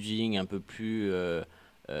bodybuilding, un peu plus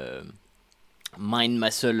euh,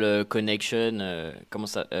 mind-muscle connection, comment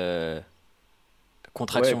ça, Ouais,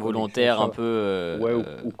 contraction connexion volontaire un cerveau. peu. Ouais,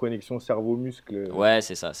 ou connexion cerveau-muscle. Ouais,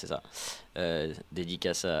 c'est ça, c'est ça.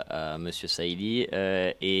 Dédicace à Monsieur Saïli.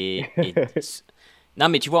 Non,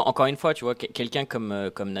 mais tu vois, encore une fois, tu vois, quelqu'un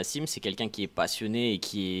comme Nassim, c'est quelqu'un qui est passionné et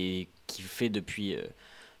qui fait depuis,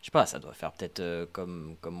 je sais pas, ça doit faire peut-être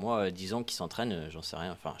comme moi, 10 ans qui s'entraîne, j'en sais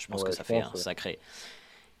rien. Enfin, je pense que Ouais, ça je fait pense. un Ouais. sacré.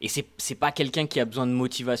 Et c'est pas quelqu'un qui a besoin de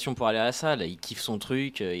motivation pour aller à la salle. Il kiffe son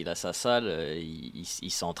truc, il a sa salle, il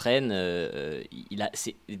s'entraîne.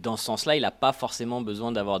 Dans ce sens-là, il a pas forcément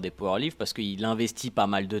besoin d'avoir des power lifts parce qu'il investit pas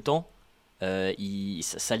mal de temps. Ça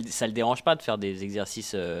le dérange pas de faire des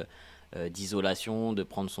exercices d'isolation, de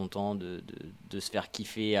prendre son temps, de se faire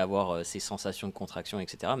kiffer, avoir ses sensations de contraction,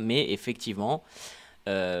 etc. Mais effectivement,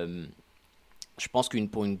 euh, je pense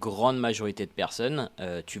pour une grande majorité de personnes,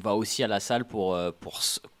 tu vas aussi à la salle pour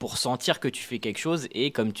sentir que tu fais quelque chose. Et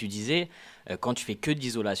comme tu disais, quand tu fais que de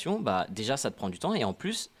l'isolation, bah, déjà ça te prend du temps. Et en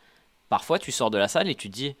plus, parfois tu sors de la salle et tu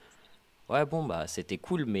te dis, ouais, bon, bah c'était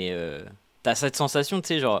cool, mais t'as cette sensation, tu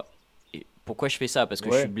sais, genre, pourquoi je fais ça? Parce que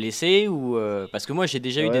je suis Ouais, blessé ou parce que moi j'ai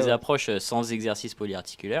déjà eu ouais, des ouais. approches sans exercice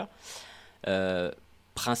polyarticulaire. Euh,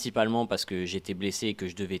 Principalement parce que j'étais blessé et que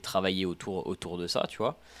je devais travailler autour de ça, tu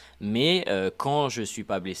vois. Mais quand je suis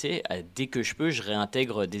pas blessé, dès que je peux, je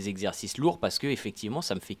réintègre des exercices lourds parce que effectivement,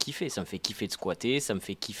 ça me fait kiffer. Ça me fait kiffer de squatter, ça me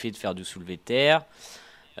fait kiffer de faire du soulevé de terre.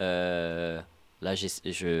 Là,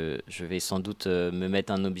 je vais sans doute me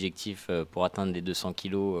mettre un objectif pour atteindre les 200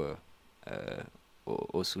 kilos euh,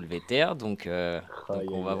 au soulevé de terre. Donc Aïe,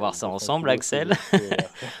 on va aïe, voir aïe, ça 200 ensemble, kilos Axel. soulevé de terre.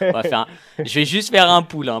 On va faire je vais juste faire un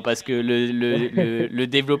pull hein, parce que le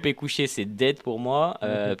développé couché c'est dead pour moi.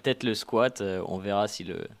 Peut-être le squat, on verra si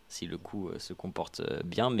le coup se comporte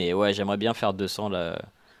bien. Mais ouais, j'aimerais bien faire 200 là,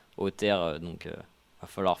 au terre. Va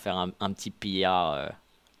falloir faire un petit pillard.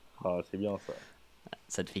 Ah, c'est bien ça.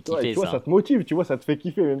 Ça te fait Ouais, kiffer tu vois, ça, ça hein. te motive, tu vois, ça te fait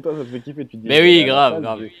kiffer. Même toi, ça te fait kiffer. Tu te dis, Mais je vais aller oui, à la grave, salle, je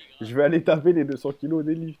grave. vais, je vais aller taper les 200 kilos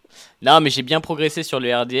des lifts. Non, mais j'ai bien progressé sur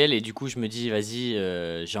le RDL et du coup je me dis, vas-y,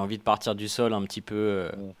 j'ai envie de partir du sol un petit peu,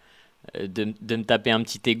 Mm. de me taper un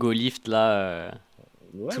petit ego lift là.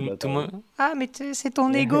 Ouais, Tout bah le t'as monde. raison. Ah, mais c'est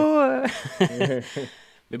ton ego.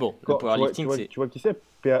 Mais bon, le Tu vois, tu vois, powerlifting, tu vois, c'est. tu vois qui c'est?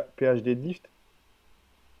 PhD de lift?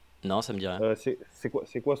 Non, ça me dit rien.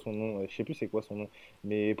 C'est quoi son nom? Je sais plus c'est quoi son nom.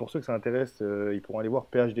 Mais pour ceux que ça intéresse, ils pourront aller voir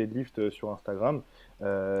PH Deadlift sur Instagram.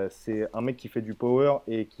 C'est un mec qui fait du power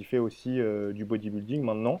et qui fait aussi du bodybuilding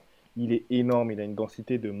maintenant. Il est énorme, il a une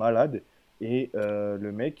densité de malade. Et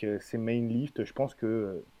le mec, ses main lift, je pense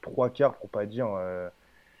que trois quarts, pour pas dire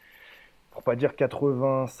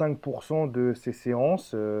 85% de ses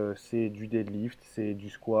séances, c'est du deadlift, c'est du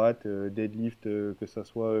squat, deadlift, que ça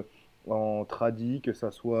soit en tradi, que ça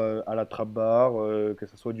soit à la trap bar, que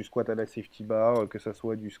ça soit du squat à la safety bar, que ça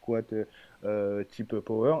soit du squat type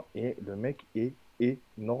power. Et le mec est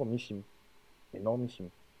énormissime. Énormissime.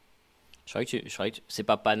 C'est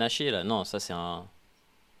pas panaché là. Non, ça c'est un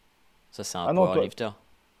Ah non, toi, powerlifter.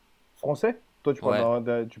 français? Toi, tu parles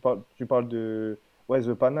Ouais, tu parles de. Ouais,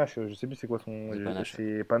 The Panache, je sais plus c'est quoi c'est panaché.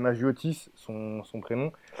 c'est Panagiotis, son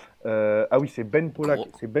prénom. Ah oui, c'est Ben Polak. Gros.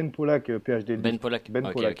 C'est Ben Polak, PhD Ben Lift. Pollack. Ben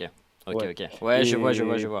Ok, Polak. ok. Ok, Ouais. ok. Ouais, je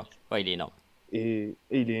Et, vois. Ouais, il est énorme. et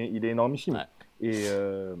il est énormissime. Ouais. Et,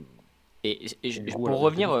 euh, et du coup, voilà, Pour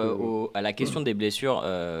je sais revenir plus ce que. à la question des blessures,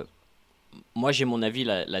 moi j'ai mon avis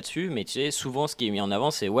là-dessus, mais tu sais, souvent ce qui est mis en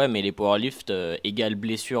avant, c'est ouais, mais les powerlift égale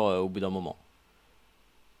blessure au bout d'un moment.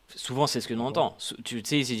 Souvent c'est ce que l'on Attends. entend. Tu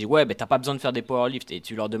sais, ils se disent ouais, mais t'as pas besoin de faire des powerlift. Et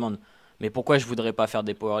tu leur demandes, mais pourquoi je voudrais pas faire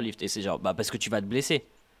des powerlift? Et c'est genre, bah parce que tu vas te blesser.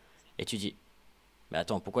 Et tu dis, mais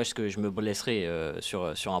attends, pourquoi est-ce que je me blesserais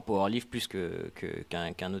sur un powerlift plus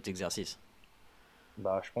qu'un autre exercice?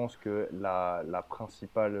 Bah, je pense que la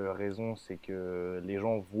principale raison, c'est que les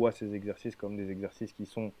gens voient ces exercices comme des exercices qui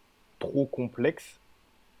sont trop complexes.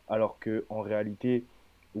 Alors que en réalité,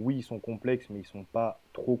 oui, ils sont complexes, mais ils sont pas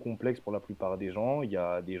trop complexes pour la plupart des gens. Il y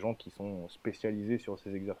a des gens qui sont spécialisés sur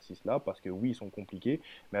ces exercices-là parce que oui, ils sont compliqués,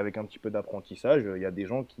 mais avec un petit peu d'apprentissage, il y a des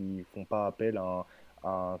gens qui font pas appel à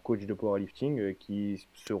un coach de powerlifting qui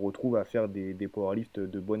se retrouvent à faire des powerlifts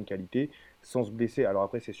de bonne qualité sans se blesser. Alors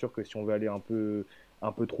après, c'est sûr que si on veut aller un peu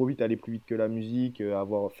trop vite, aller plus vite que la musique,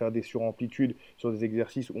 faire des suramplitudes sur des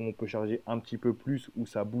exercices où on peut charger un petit peu plus, où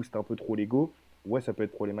ça booste un peu trop l'ego, ouais, ça peut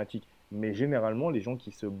être problématique. Mais généralement, les gens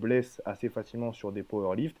qui se blessent assez facilement sur des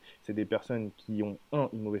powerlifts, c'est des personnes qui ont, un,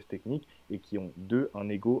 une mauvaise technique et qui ont, deux, un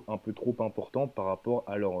ego un peu trop important par rapport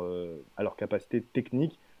à leur capacité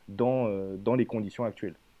technique dans les conditions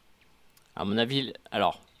actuelles. À mon avis,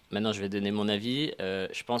 alors, maintenant je vais donner mon avis.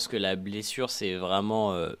 Je pense que la blessure, c'est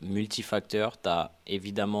vraiment multifacteur. Tu as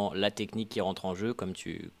évidemment la technique qui rentre en jeu, comme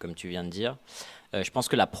tu viens de dire. Je pense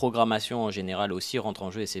que la programmation en général aussi rentre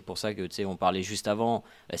en jeu et c'est pour ça que, tu sais, on parlait juste avant.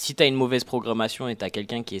 Si tu as une mauvaise programmation et tu as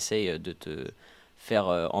quelqu'un qui essaye de te faire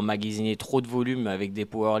emmagasiner trop de volume avec des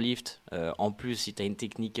powerlifts, en plus, si tu as une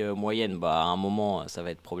technique moyenne, bah, à un moment, ça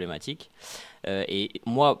va être problématique. Et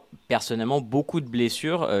moi, personnellement, beaucoup de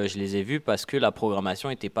blessures, je les ai vues parce que la programmation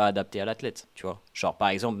n'était pas adaptée à l'athlète, tu vois. Genre, par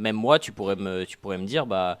exemple, même moi, tu pourrais me dire,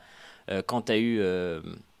 bah, quand tu as eu,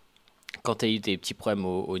 quand tu as eu tes petits problèmes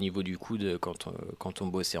au niveau du coude quand on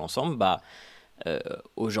bossait ensemble, bah, euh,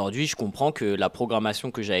 aujourd'hui, je comprends que la programmation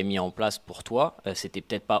que j'avais mis en place pour toi, c'était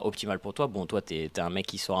peut-être pas optimal pour toi. Bon, toi, t'es un mec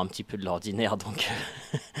qui sort un petit peu de l'ordinaire, donc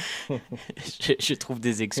je trouve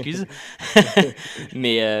des excuses.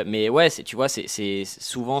 Mais ouais, tu vois,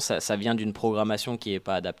 souvent ça vient d'une programmation qui est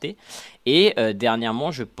pas adaptée. Et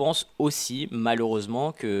dernièrement, je pense aussi,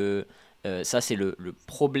 malheureusement, que ça, c'est le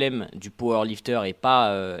problème du powerlifter et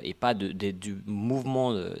pas du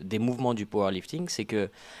mouvement, des mouvements du powerlifting. C'est que,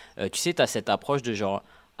 tu sais, tu as cette approche de genre,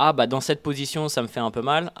 ah bah dans cette position, ça me fait un peu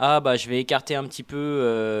mal. Ah bah je vais écarter un petit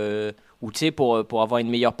peu. Ou tu sais, pour avoir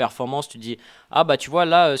une meilleure performance, tu dis, ah bah tu vois,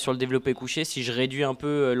 là, sur le développé couché, si je réduis un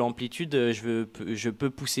peu l'amplitude, je peux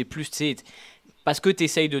pousser plus. Tu sais, parce que tu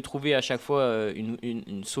essayes de trouver à chaque fois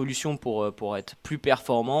une solution pour être plus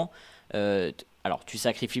performant. Alors, tu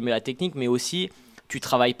sacrifies la technique, mais aussi, tu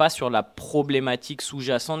travailles pas sur la problématique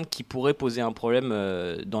sous-jacente qui pourrait poser un problème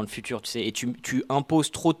dans le futur, tu sais. Et tu imposes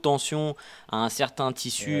trop de tension à un certain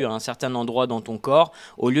tissu, Ouais, à un certain endroit dans ton corps,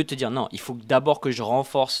 au lieu de te dire non, il faut d'abord que je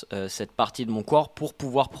renforce cette partie de mon corps pour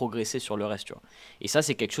pouvoir progresser sur le reste, tu vois. Et ça,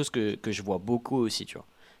 c'est quelque chose que je vois beaucoup aussi, tu vois.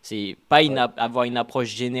 C'est pas ouais. avoir une approche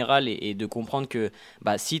générale et de comprendre que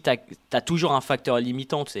bah, si tu as toujours un facteur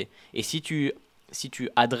limitant, tu sais, et si tu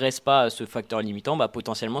adresses pas ce facteur limitant, bah,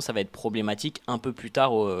 potentiellement ça va être problématique un peu plus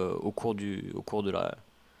tard au cours de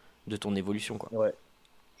ton évolution, quoi. Ouais,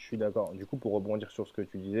 je suis d'accord. Du coup, pour rebondir sur ce que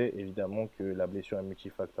tu disais, évidemment que la blessure est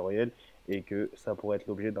multifactorielle et que ça pourrait être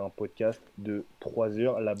l'objet d'un podcast de 3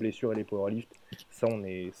 heures, la blessure et les powerlifts. Ça, on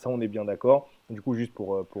est bien d'accord. Du coup, juste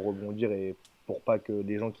pour rebondir et pour pas que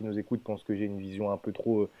les gens qui nous écoutent pensent que j'ai une vision un peu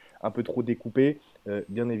trop découpée,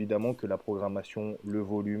 bien évidemment que la programmation, le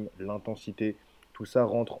volume, l'intensité, tout ça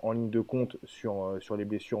rentre en ligne de compte sur les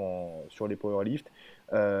blessures, sur les powerlifts.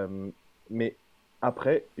 Mais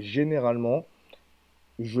après, généralement,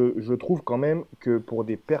 je trouve quand même que pour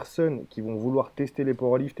des personnes qui vont vouloir tester les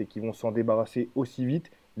powerlifts et qui vont s'en débarrasser aussi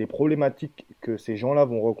vite, les problématiques que ces gens-là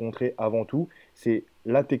vont rencontrer avant tout, c'est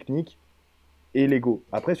la technique et l'ego.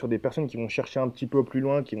 Après, sur des personnes qui vont chercher un petit peu plus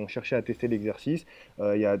loin, qui vont chercher à tester l'exercice,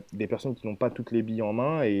 il y a des personnes qui n'ont pas toutes les billes en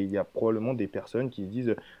main et il y a probablement des personnes qui se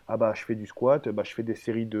disent ah bah je fais du squat, bah je fais des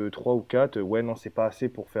séries de 3 ou 4, ouais non c'est pas assez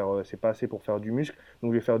pour faire c'est pas assez pour faire du muscle,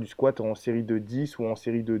 donc je vais faire du squat en série de 10 ou en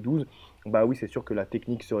série de 12. Bah oui, c'est sûr que la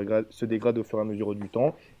technique se dégrade au fur et à mesure du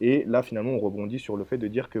temps et là finalement on rebondit sur le fait de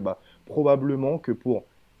dire que bah probablement que pour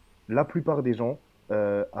la plupart des gens,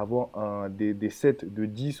 avoir des sets de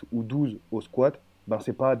 10 ou 12 au squat, ben,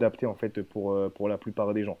 c'est pas adapté en fait pour la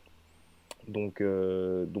plupart des gens. Donc,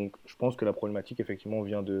 je pense que la problématique effectivement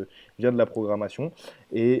vient de la programmation.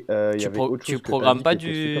 Et il y avait autre Tu chose que tu as programmes dit pas qui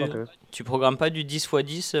était super du, intéressant. tu programmes pas du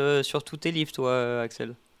 10x10 sur tous tes livres, toi,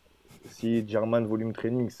 Axel? Si German Volume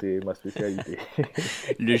Training, c'est ma spécialité.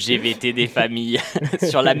 Le GVT des familles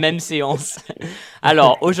sur la même séance.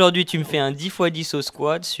 Alors, aujourd'hui, tu me fais un 10x10 au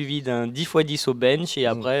squat, suivi d'un 10x10 au bench et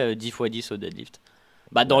Hmm. après 10x10 au deadlift.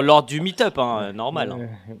 Bah, dans Bah, l'ordre du meet-up, hein, ouais, normal, hein.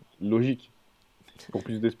 ouais, logique, pour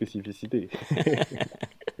plus de spécificité.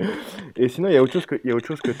 Et sinon, il y a autre chose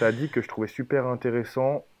que tu as dit que je trouvais super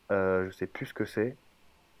intéressant. Je sais plus ce que c'est.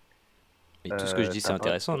 Et tout ce que je dis, c'est T'as pas...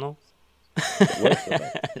 intéressant, non? Ouais, c'est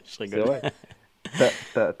vrai. Je C'est rigole. vrai.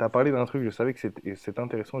 T'as parlé d'un truc, je savais que c'était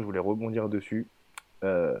intéressant, je voulais rebondir dessus.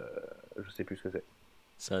 Euh, je sais plus ce que c'est.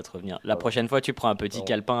 Ça va te revenir. C'est La pas grave. prochaine fois, tu prends un petit Non.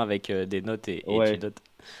 calepin avec des notes et tu Ouais. notes.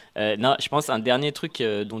 Non, je pense un dernier truc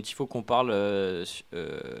dont il faut qu'on parle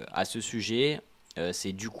à ce sujet,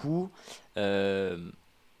 c'est du coup euh,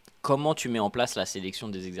 comment tu mets en place la sélection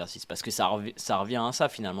des exercices. Parce que ça revient à ça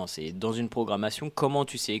finalement. C'est dans une programmation, comment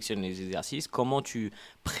tu sélectionnes les exercices, comment tu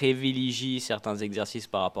privilégies certains exercices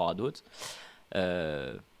par rapport à d'autres.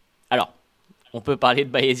 Euh, alors, on peut parler de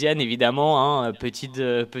Bayesian évidemment, hein, petite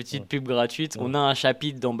Mm, pub gratuite. mm, On a un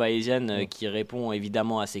chapitre dans Bayesian mm. qui répond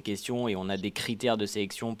évidemment à ces questions et on a des critères de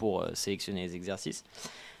sélection pour sélectionner les exercices.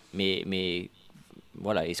 Mais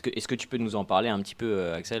voilà, est-ce que tu peux nous en parler un petit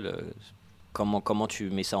peu, Axel? Comment tu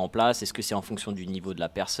mets ça en place? Est-ce que c'est en fonction du niveau de la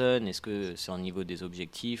personne? Est-ce que c'est au niveau des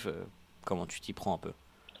objectifs? Comment tu t'y prends un peu?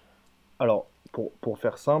 Alors, pour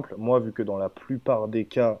faire simple, moi, vu que dans la plupart des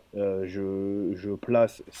cas, je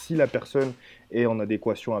place si la personne est en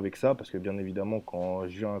adéquation avec ça, parce que bien évidemment, quand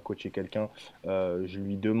je viens coacher quelqu'un, je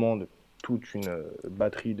lui demande toute une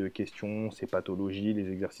batterie de questions, ses pathologies,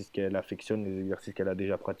 les exercices qu'elle affectionne, les exercices qu'elle a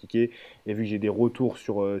déjà pratiqués, et vu que j'ai des retours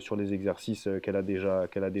sur les exercices qu'elle a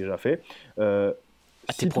déjà fait, euh,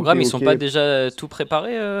 Ah, tes si tout est programmes, ils sont OK, pas déjà tout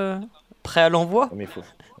préparés, prêts à l'envoi? mais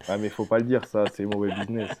faut pas le dire, ça, c'est mauvais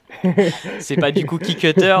business. C'est pas du cookie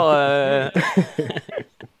cutter.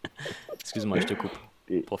 Excuse-moi, je te coupe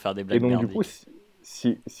Et, pour faire des et blagues donc, du coup,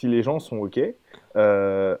 merdiques. si les gens sont OK,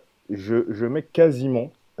 je mets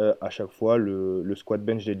quasiment à chaque fois le squat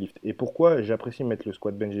bench deadlift. Et pourquoi j'apprécie mettre le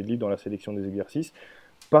squat bench deadlift dans la sélection des exercices?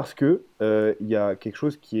 Parce que il y a quelque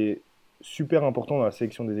chose qui est super important dans la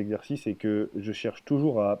sélection des exercices et que je cherche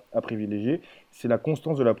toujours à privilégier, c'est la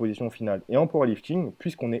constance de la position finale. Et en powerlifting,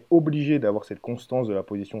 puisqu'on est obligé d'avoir cette constance de la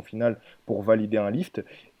position finale pour valider un lift,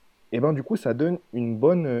 et ben du coup, ça donne une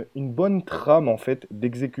bonne trame en fait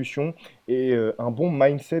d'exécution et un bon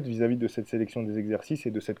mindset vis-à-vis de cette sélection des exercices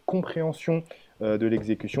et de cette compréhension de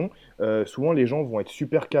l'exécution. Souvent, les gens vont être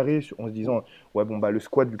super carrés en se disant, ouais bon bah le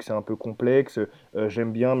squat vu que c'est un peu complexe,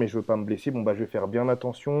 j'aime bien mais je veux pas me blesser, bon bah je vais faire bien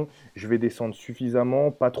attention, je vais descendre suffisamment,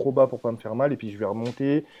 pas trop bas pour pas me faire mal et puis je vais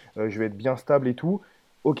remonter, je vais être bien stable et tout.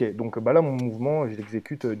 Ok, donc bah là mon mouvement, je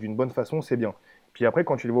l'exécute d'une bonne façon, c'est bien. Puis après,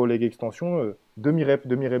 quand tu le vois au leg extension, demi-rep,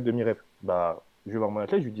 demi-rep, demi-rep. Bah, je vais voir mon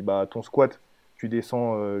athlète, je lui dis, bah, ton squat, tu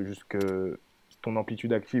descends jusque ton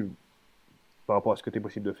amplitude active par rapport à ce que tu es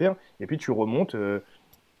possible de faire, et puis tu remontes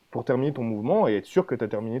pour terminer ton mouvement et être sûr que tu as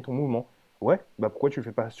terminé ton mouvement. Ouais, bah pourquoi tu le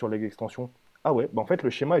fais pas sur leg extension? Ah ouais, bah en fait, le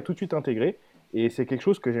schéma est tout de suite intégré, et c'est quelque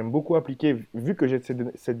chose que j'aime beaucoup appliquer, vu que j'ai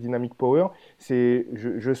cette dynamique power,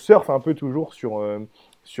 je surfe un peu toujours sur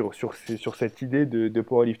cette idée de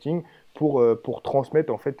powerlifting pour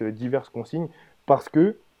transmettre en fait diverses consignes parce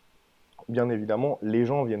que bien évidemment les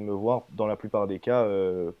gens viennent me voir dans la plupart des cas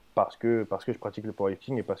parce que je pratique le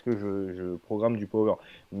powerlifting et parce que je programme du power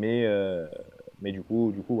mais du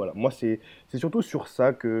coup voilà, moi c'est surtout sur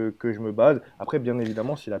ça que je me base. Après bien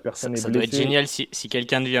évidemment si la personne est Ça doit être blessée. génial si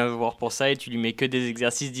quelqu'un vient me voir pour ça et tu lui mets que des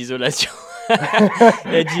exercices d'isolation.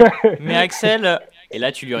 Elle dit, mais Axel, Et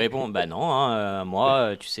là, tu lui réponds, bah non, hein,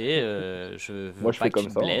 moi, tu sais, je veux Moi, je pas fais que tu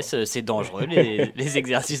comme te ça, hein. blesses, c'est dangereux les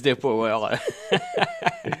exercices de power.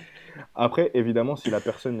 Après, évidemment, si la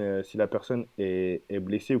personne est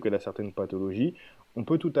blessée ou qu'elle a certaines pathologies, on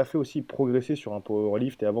peut tout à fait aussi progresser sur un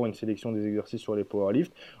powerlift et avoir une sélection des exercices sur les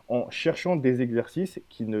powerlifts en cherchant des exercices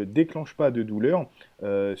qui ne déclenchent pas de douleur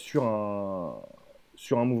sur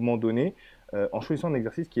sur un mouvement donné, en choisissant un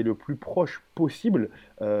exercice qui est le plus proche possible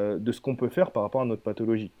de ce qu'on peut faire par rapport à notre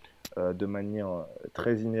pathologie. De manière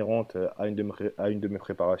très inhérente à une de mes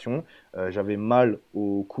préparations. J'avais mal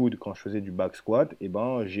au coude quand je faisais du back squat, et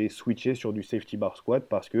ben j'ai switché sur du safety bar squat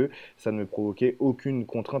parce que ça ne me provoquait aucune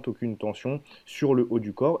contrainte, aucune tension sur le haut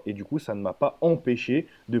du corps, et du coup ça ne m'a pas empêché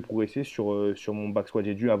de progresser sur mon back squat.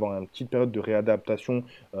 J'ai dû avoir une petite période de réadaptation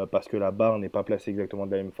parce que la barre n'est pas placée exactement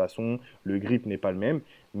de la même façon, le grip n'est pas le même,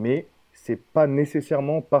 mais c'est pas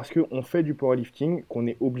nécessairement parce qu'on fait du powerlifting qu'on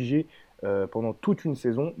est obligé pendant toute une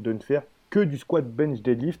saison de ne faire que du squat bench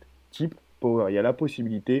deadlift type power. Il y a la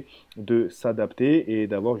possibilité de s'adapter et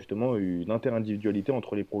d'avoir justement une interindividualité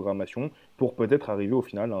entre les programmations pour peut-être arriver au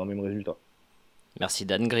final à un même résultat. Merci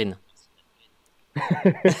Dan Green.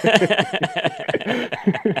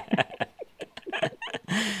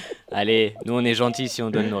 Allez, nous on est gentils si on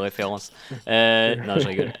donne nos références. Non, je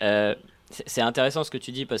rigole. C'est intéressant ce que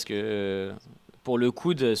tu dis parce que pour le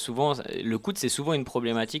coude, souvent, le coude c'est souvent une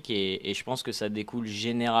problématique et je pense que ça découle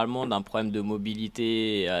généralement d'un problème de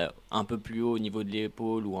mobilité un peu plus haut au niveau de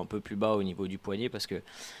l'épaule ou un peu plus bas au niveau du poignet parce que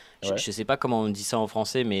je ne Ouais. sais pas comment on dit ça en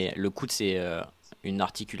français, mais le coude c'est une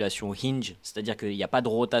articulation hinge, c'est-à-dire qu'il n'y a pas de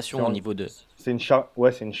C'est rotation au en- niveau de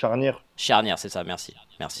ouais, c'est une charnière. charnière, c'est ça, merci.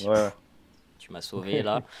 Merci. Ouais, Tu m'as sauvé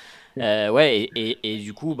là. Ouais, et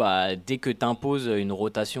du coup, bah, dès que tu imposes une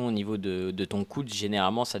rotation au niveau de ton coude,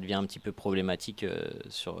 généralement, ça devient un petit peu problématique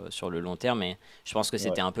sur le long terme. Et je pense que ouais,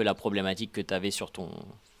 c'était un peu la problématique que tu avais sur ton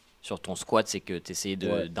squat, c'est que tu essayais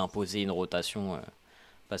ouais. d'imposer une rotation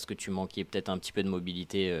parce que tu manquais peut-être un petit peu de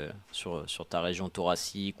mobilité sur ta région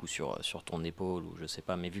thoracique ou sur ton épaule, ou je sais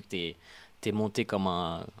pas. Mais vu que t'es monté comme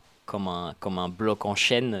un bloc en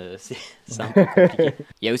chaîne, c'est un peu compliqué.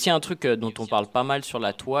 Il y a aussi un truc dont on parle pas mal sur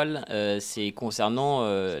la toile, c'est concernant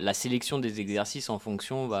la sélection des exercices en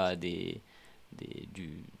fonction bah, de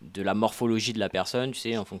la morphologie de la personne, tu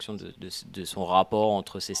sais, en fonction de son rapport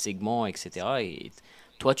entre ses segments, etc. Et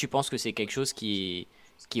toi, tu penses que c'est quelque chose qui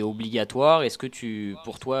est obligatoire? Est-ce que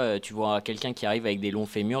pour toi, tu vois quelqu'un qui arrive avec des longs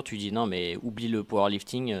fémurs, tu dis non, mais oublie le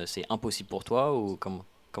powerlifting, c'est impossible pour toi, ou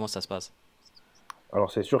comment ça se passe? Alors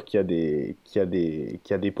c'est sûr qu'il y a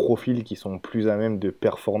des profils qui sont plus à même de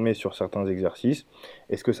performer sur certains exercices.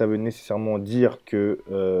 Est-ce que ça veut nécessairement dire que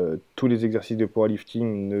tous les exercices de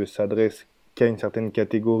powerlifting ne s'adressent qu'à une certaine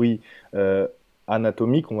catégorie euh,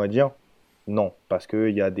 anatomique, on va dire? Non, parce qu'il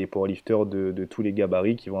y a des powerlifters de tous les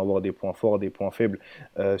gabarits qui vont avoir des points forts, des points faibles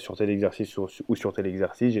sur tel exercice ou sur tel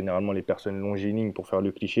exercice. Généralement, les personnes longiligne, pour faire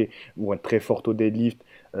le cliché, vont être très fortes au deadlift,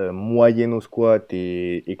 moyennes au squat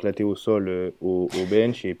et éclatées au sol au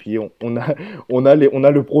bench. Et puis, on a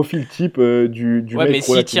le profil type du Ouais, mec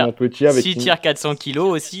mais relativement petit avec s'il qui... tire 400 kilos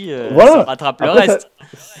aussi, ça Voilà! rattrape le Après, reste.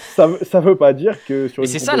 ça veut pas dire que sur Mais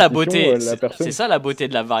une c'est ça la compétition, beauté, la c'est personne... ça la beauté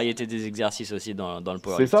de la variété des exercices aussi dans le C'est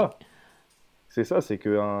powerlifting. ça. C'est ça, c'est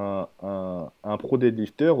qu'un pro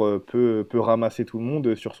deadlifter peut ramasser tout le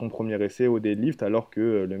monde sur son premier essai au deadlift, alors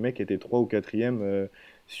que le mec était 3 ou 4e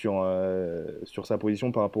sur sa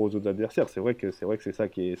position par rapport aux autres adversaires. C'est vrai que c'est ça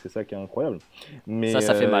qui est incroyable. Mais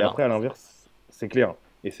Ça fait et mal, hein. après, à l'inverse, c'est clair.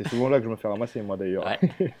 Et c'est souvent là que je me fais ramasser, moi d'ailleurs.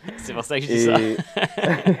 Ouais, c'est pour ça que je dis ça. Et,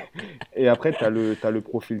 et après, t'as le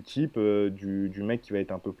profil type du mec qui va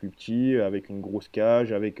être un peu plus petit, avec une grosse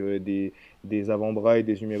cage, avec des avant-bras et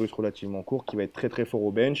des humérus relativement courts, qui va être très très fort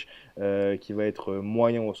au bench, qui va être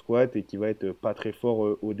moyen au squat et qui va être pas très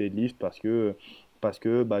fort au deadlift parce que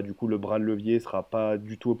bah, du coup le bras de levier sera pas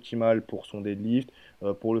du tout optimal pour son deadlift.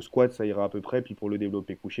 Pour le squat, ça ira à peu près. Puis pour le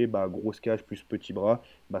développé couché, bah, grosse cage plus petit bras,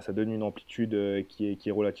 bah, ça donne une amplitude qui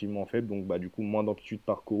est relativement faible. Donc bah, du coup, moins d'amplitude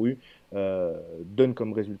parcourue donne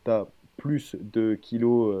comme résultat plus de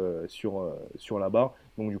kilos sur la barre.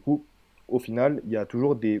 Donc du coup, au final, il y a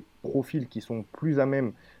toujours des profils qui sont plus à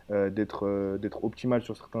même d'être optimal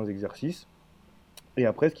sur certains exercices. Et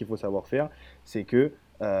après, ce qu'il faut savoir faire, c'est que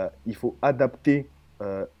il faut adapter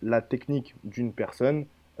la technique d'une personne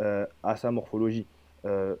à sa morphologie.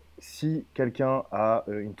 Si quelqu'un a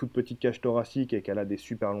une toute petite cage thoracique et qu'elle a des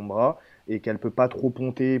super longs bras et qu'elle ne peut pas trop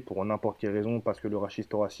ponter pour n'importe quelle raison parce que le rachis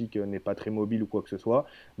thoracique n'est pas très mobile ou quoi que ce soit,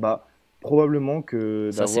 bah, probablement que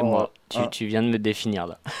Ça, c'est d'avoir moi. Tu viens de me définir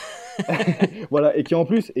là. Voilà, et qui en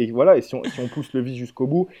plus, et voilà, et si on pousse le vice jusqu'au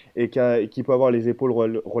bout, et qui peut avoir les épaules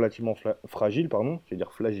relativement fragiles, pardon, je vais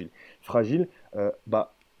dire fragiles,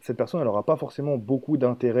 bah, cette personne, elle n'aura pas forcément beaucoup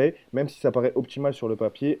d'intérêt, même si ça paraît optimal sur le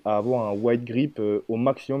papier, à avoir un wide grip au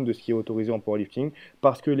maximum de ce qui est autorisé en powerlifting,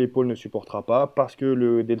 parce que l'épaule ne supportera pas, parce que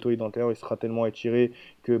le deltoïde antérieur il sera tellement étiré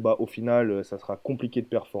que bah, au final, ça sera compliqué de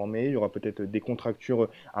performer, il y aura peut-être des contractures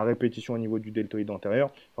à répétition au niveau du deltoïde antérieur.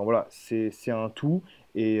 Enfin voilà, c'est un tout.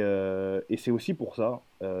 Et c'est aussi pour ça,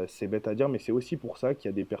 c'est bête à dire, mais c'est aussi pour ça qu'il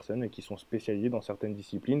y a des personnes qui sont spécialisées dans certaines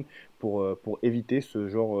disciplines pour éviter ce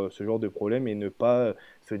genre de problème et ne pas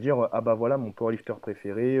se dire ah bah voilà mon powerlifter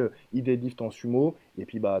préféré, il deadlift en sumo, et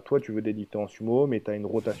puis bah toi tu veux deadlifter en sumo, mais tu as une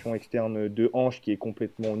rotation externe de hanche qui est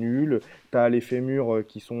complètement nulle, tu as les fémurs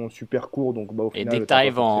qui sont super courts, donc bah au Et dès que final tu t'as pas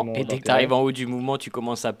arrives et forcément dès que t'arrives d'intérêt. en haut du mouvement, tu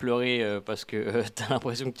commences à pleurer parce que tu as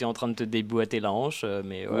l'impression que tu es en train de te déboîter la hanche.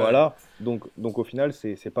 Mais ouais, Voilà, donc au final,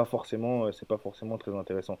 c'est pas forcément très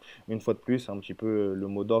intéressant. Mais une fois de plus, un petit peu le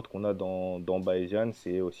mot d'ordre qu'on a dans Bayesian,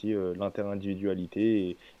 c'est aussi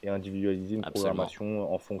l'inter-individualité et individualiser une absolument.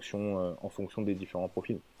 programmation en fonction des différents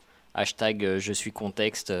profils. Hashtag je suis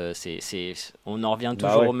contexte, on en revient Bah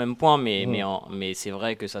toujours au ouais. même point, mais, Mhm. mais c'est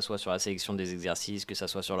vrai que ça soit sur la sélection des exercices, que ça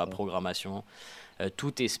soit sur la Mhm. programmation,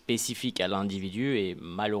 tout est spécifique à l'individu et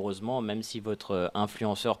malheureusement, même si votre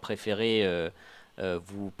influenceur préféré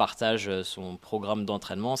vous partage son programme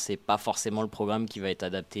d'entraînement, c'est pas forcément le programme qui va être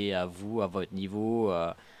adapté à vous, à votre niveau,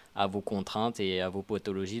 à vos contraintes et à vos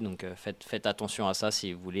pathologies. Donc faites attention à ça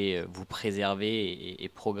si vous voulez vous préserver et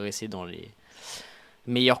progresser dans les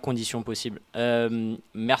meilleures conditions possibles.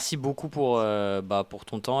 Merci beaucoup pour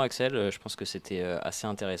ton temps, Axel. Je pense que c'était assez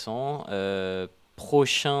intéressant.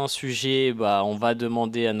 Prochain sujet, bah, on va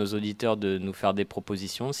demander à nos auditeurs de nous faire des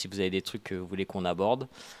propositions si vous avez des trucs que vous voulez qu'on aborde.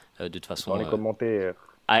 De toute Dans façon, les commentaires.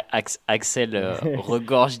 Axel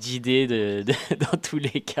regorge d'idées dans tous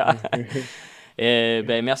les cas. Et,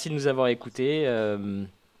 ben, merci de nous avoir écoutés.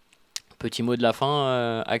 Petit mot de la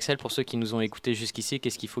fin, Axel, pour ceux qui nous ont écoutés jusqu'ici,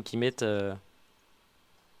 qu'est-ce qu'il faut qu'ils mettent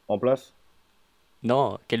En place?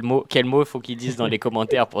 Non, quel mot faut qu'ils disent dans les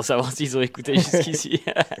commentaires pour savoir s'ils ont écouté jusqu'ici.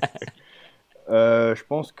 Je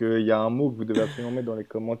pense qu'il y a un mot que vous devez absolument mettre dans les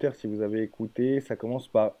commentaires si vous avez écouté. Ça commence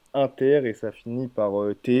par inter et ça finit par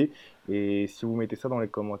T. Et si vous mettez ça dans les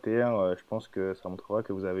commentaires, je pense que ça montrera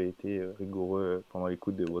que vous avez été rigoureux pendant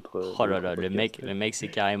l'écoute Oh de là votre là, podcast. le mec, c'est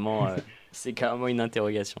carrément une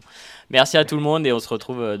interrogation. Merci à tout le monde et on se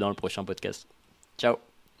retrouve dans le prochain podcast. Ciao.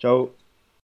 Ciao!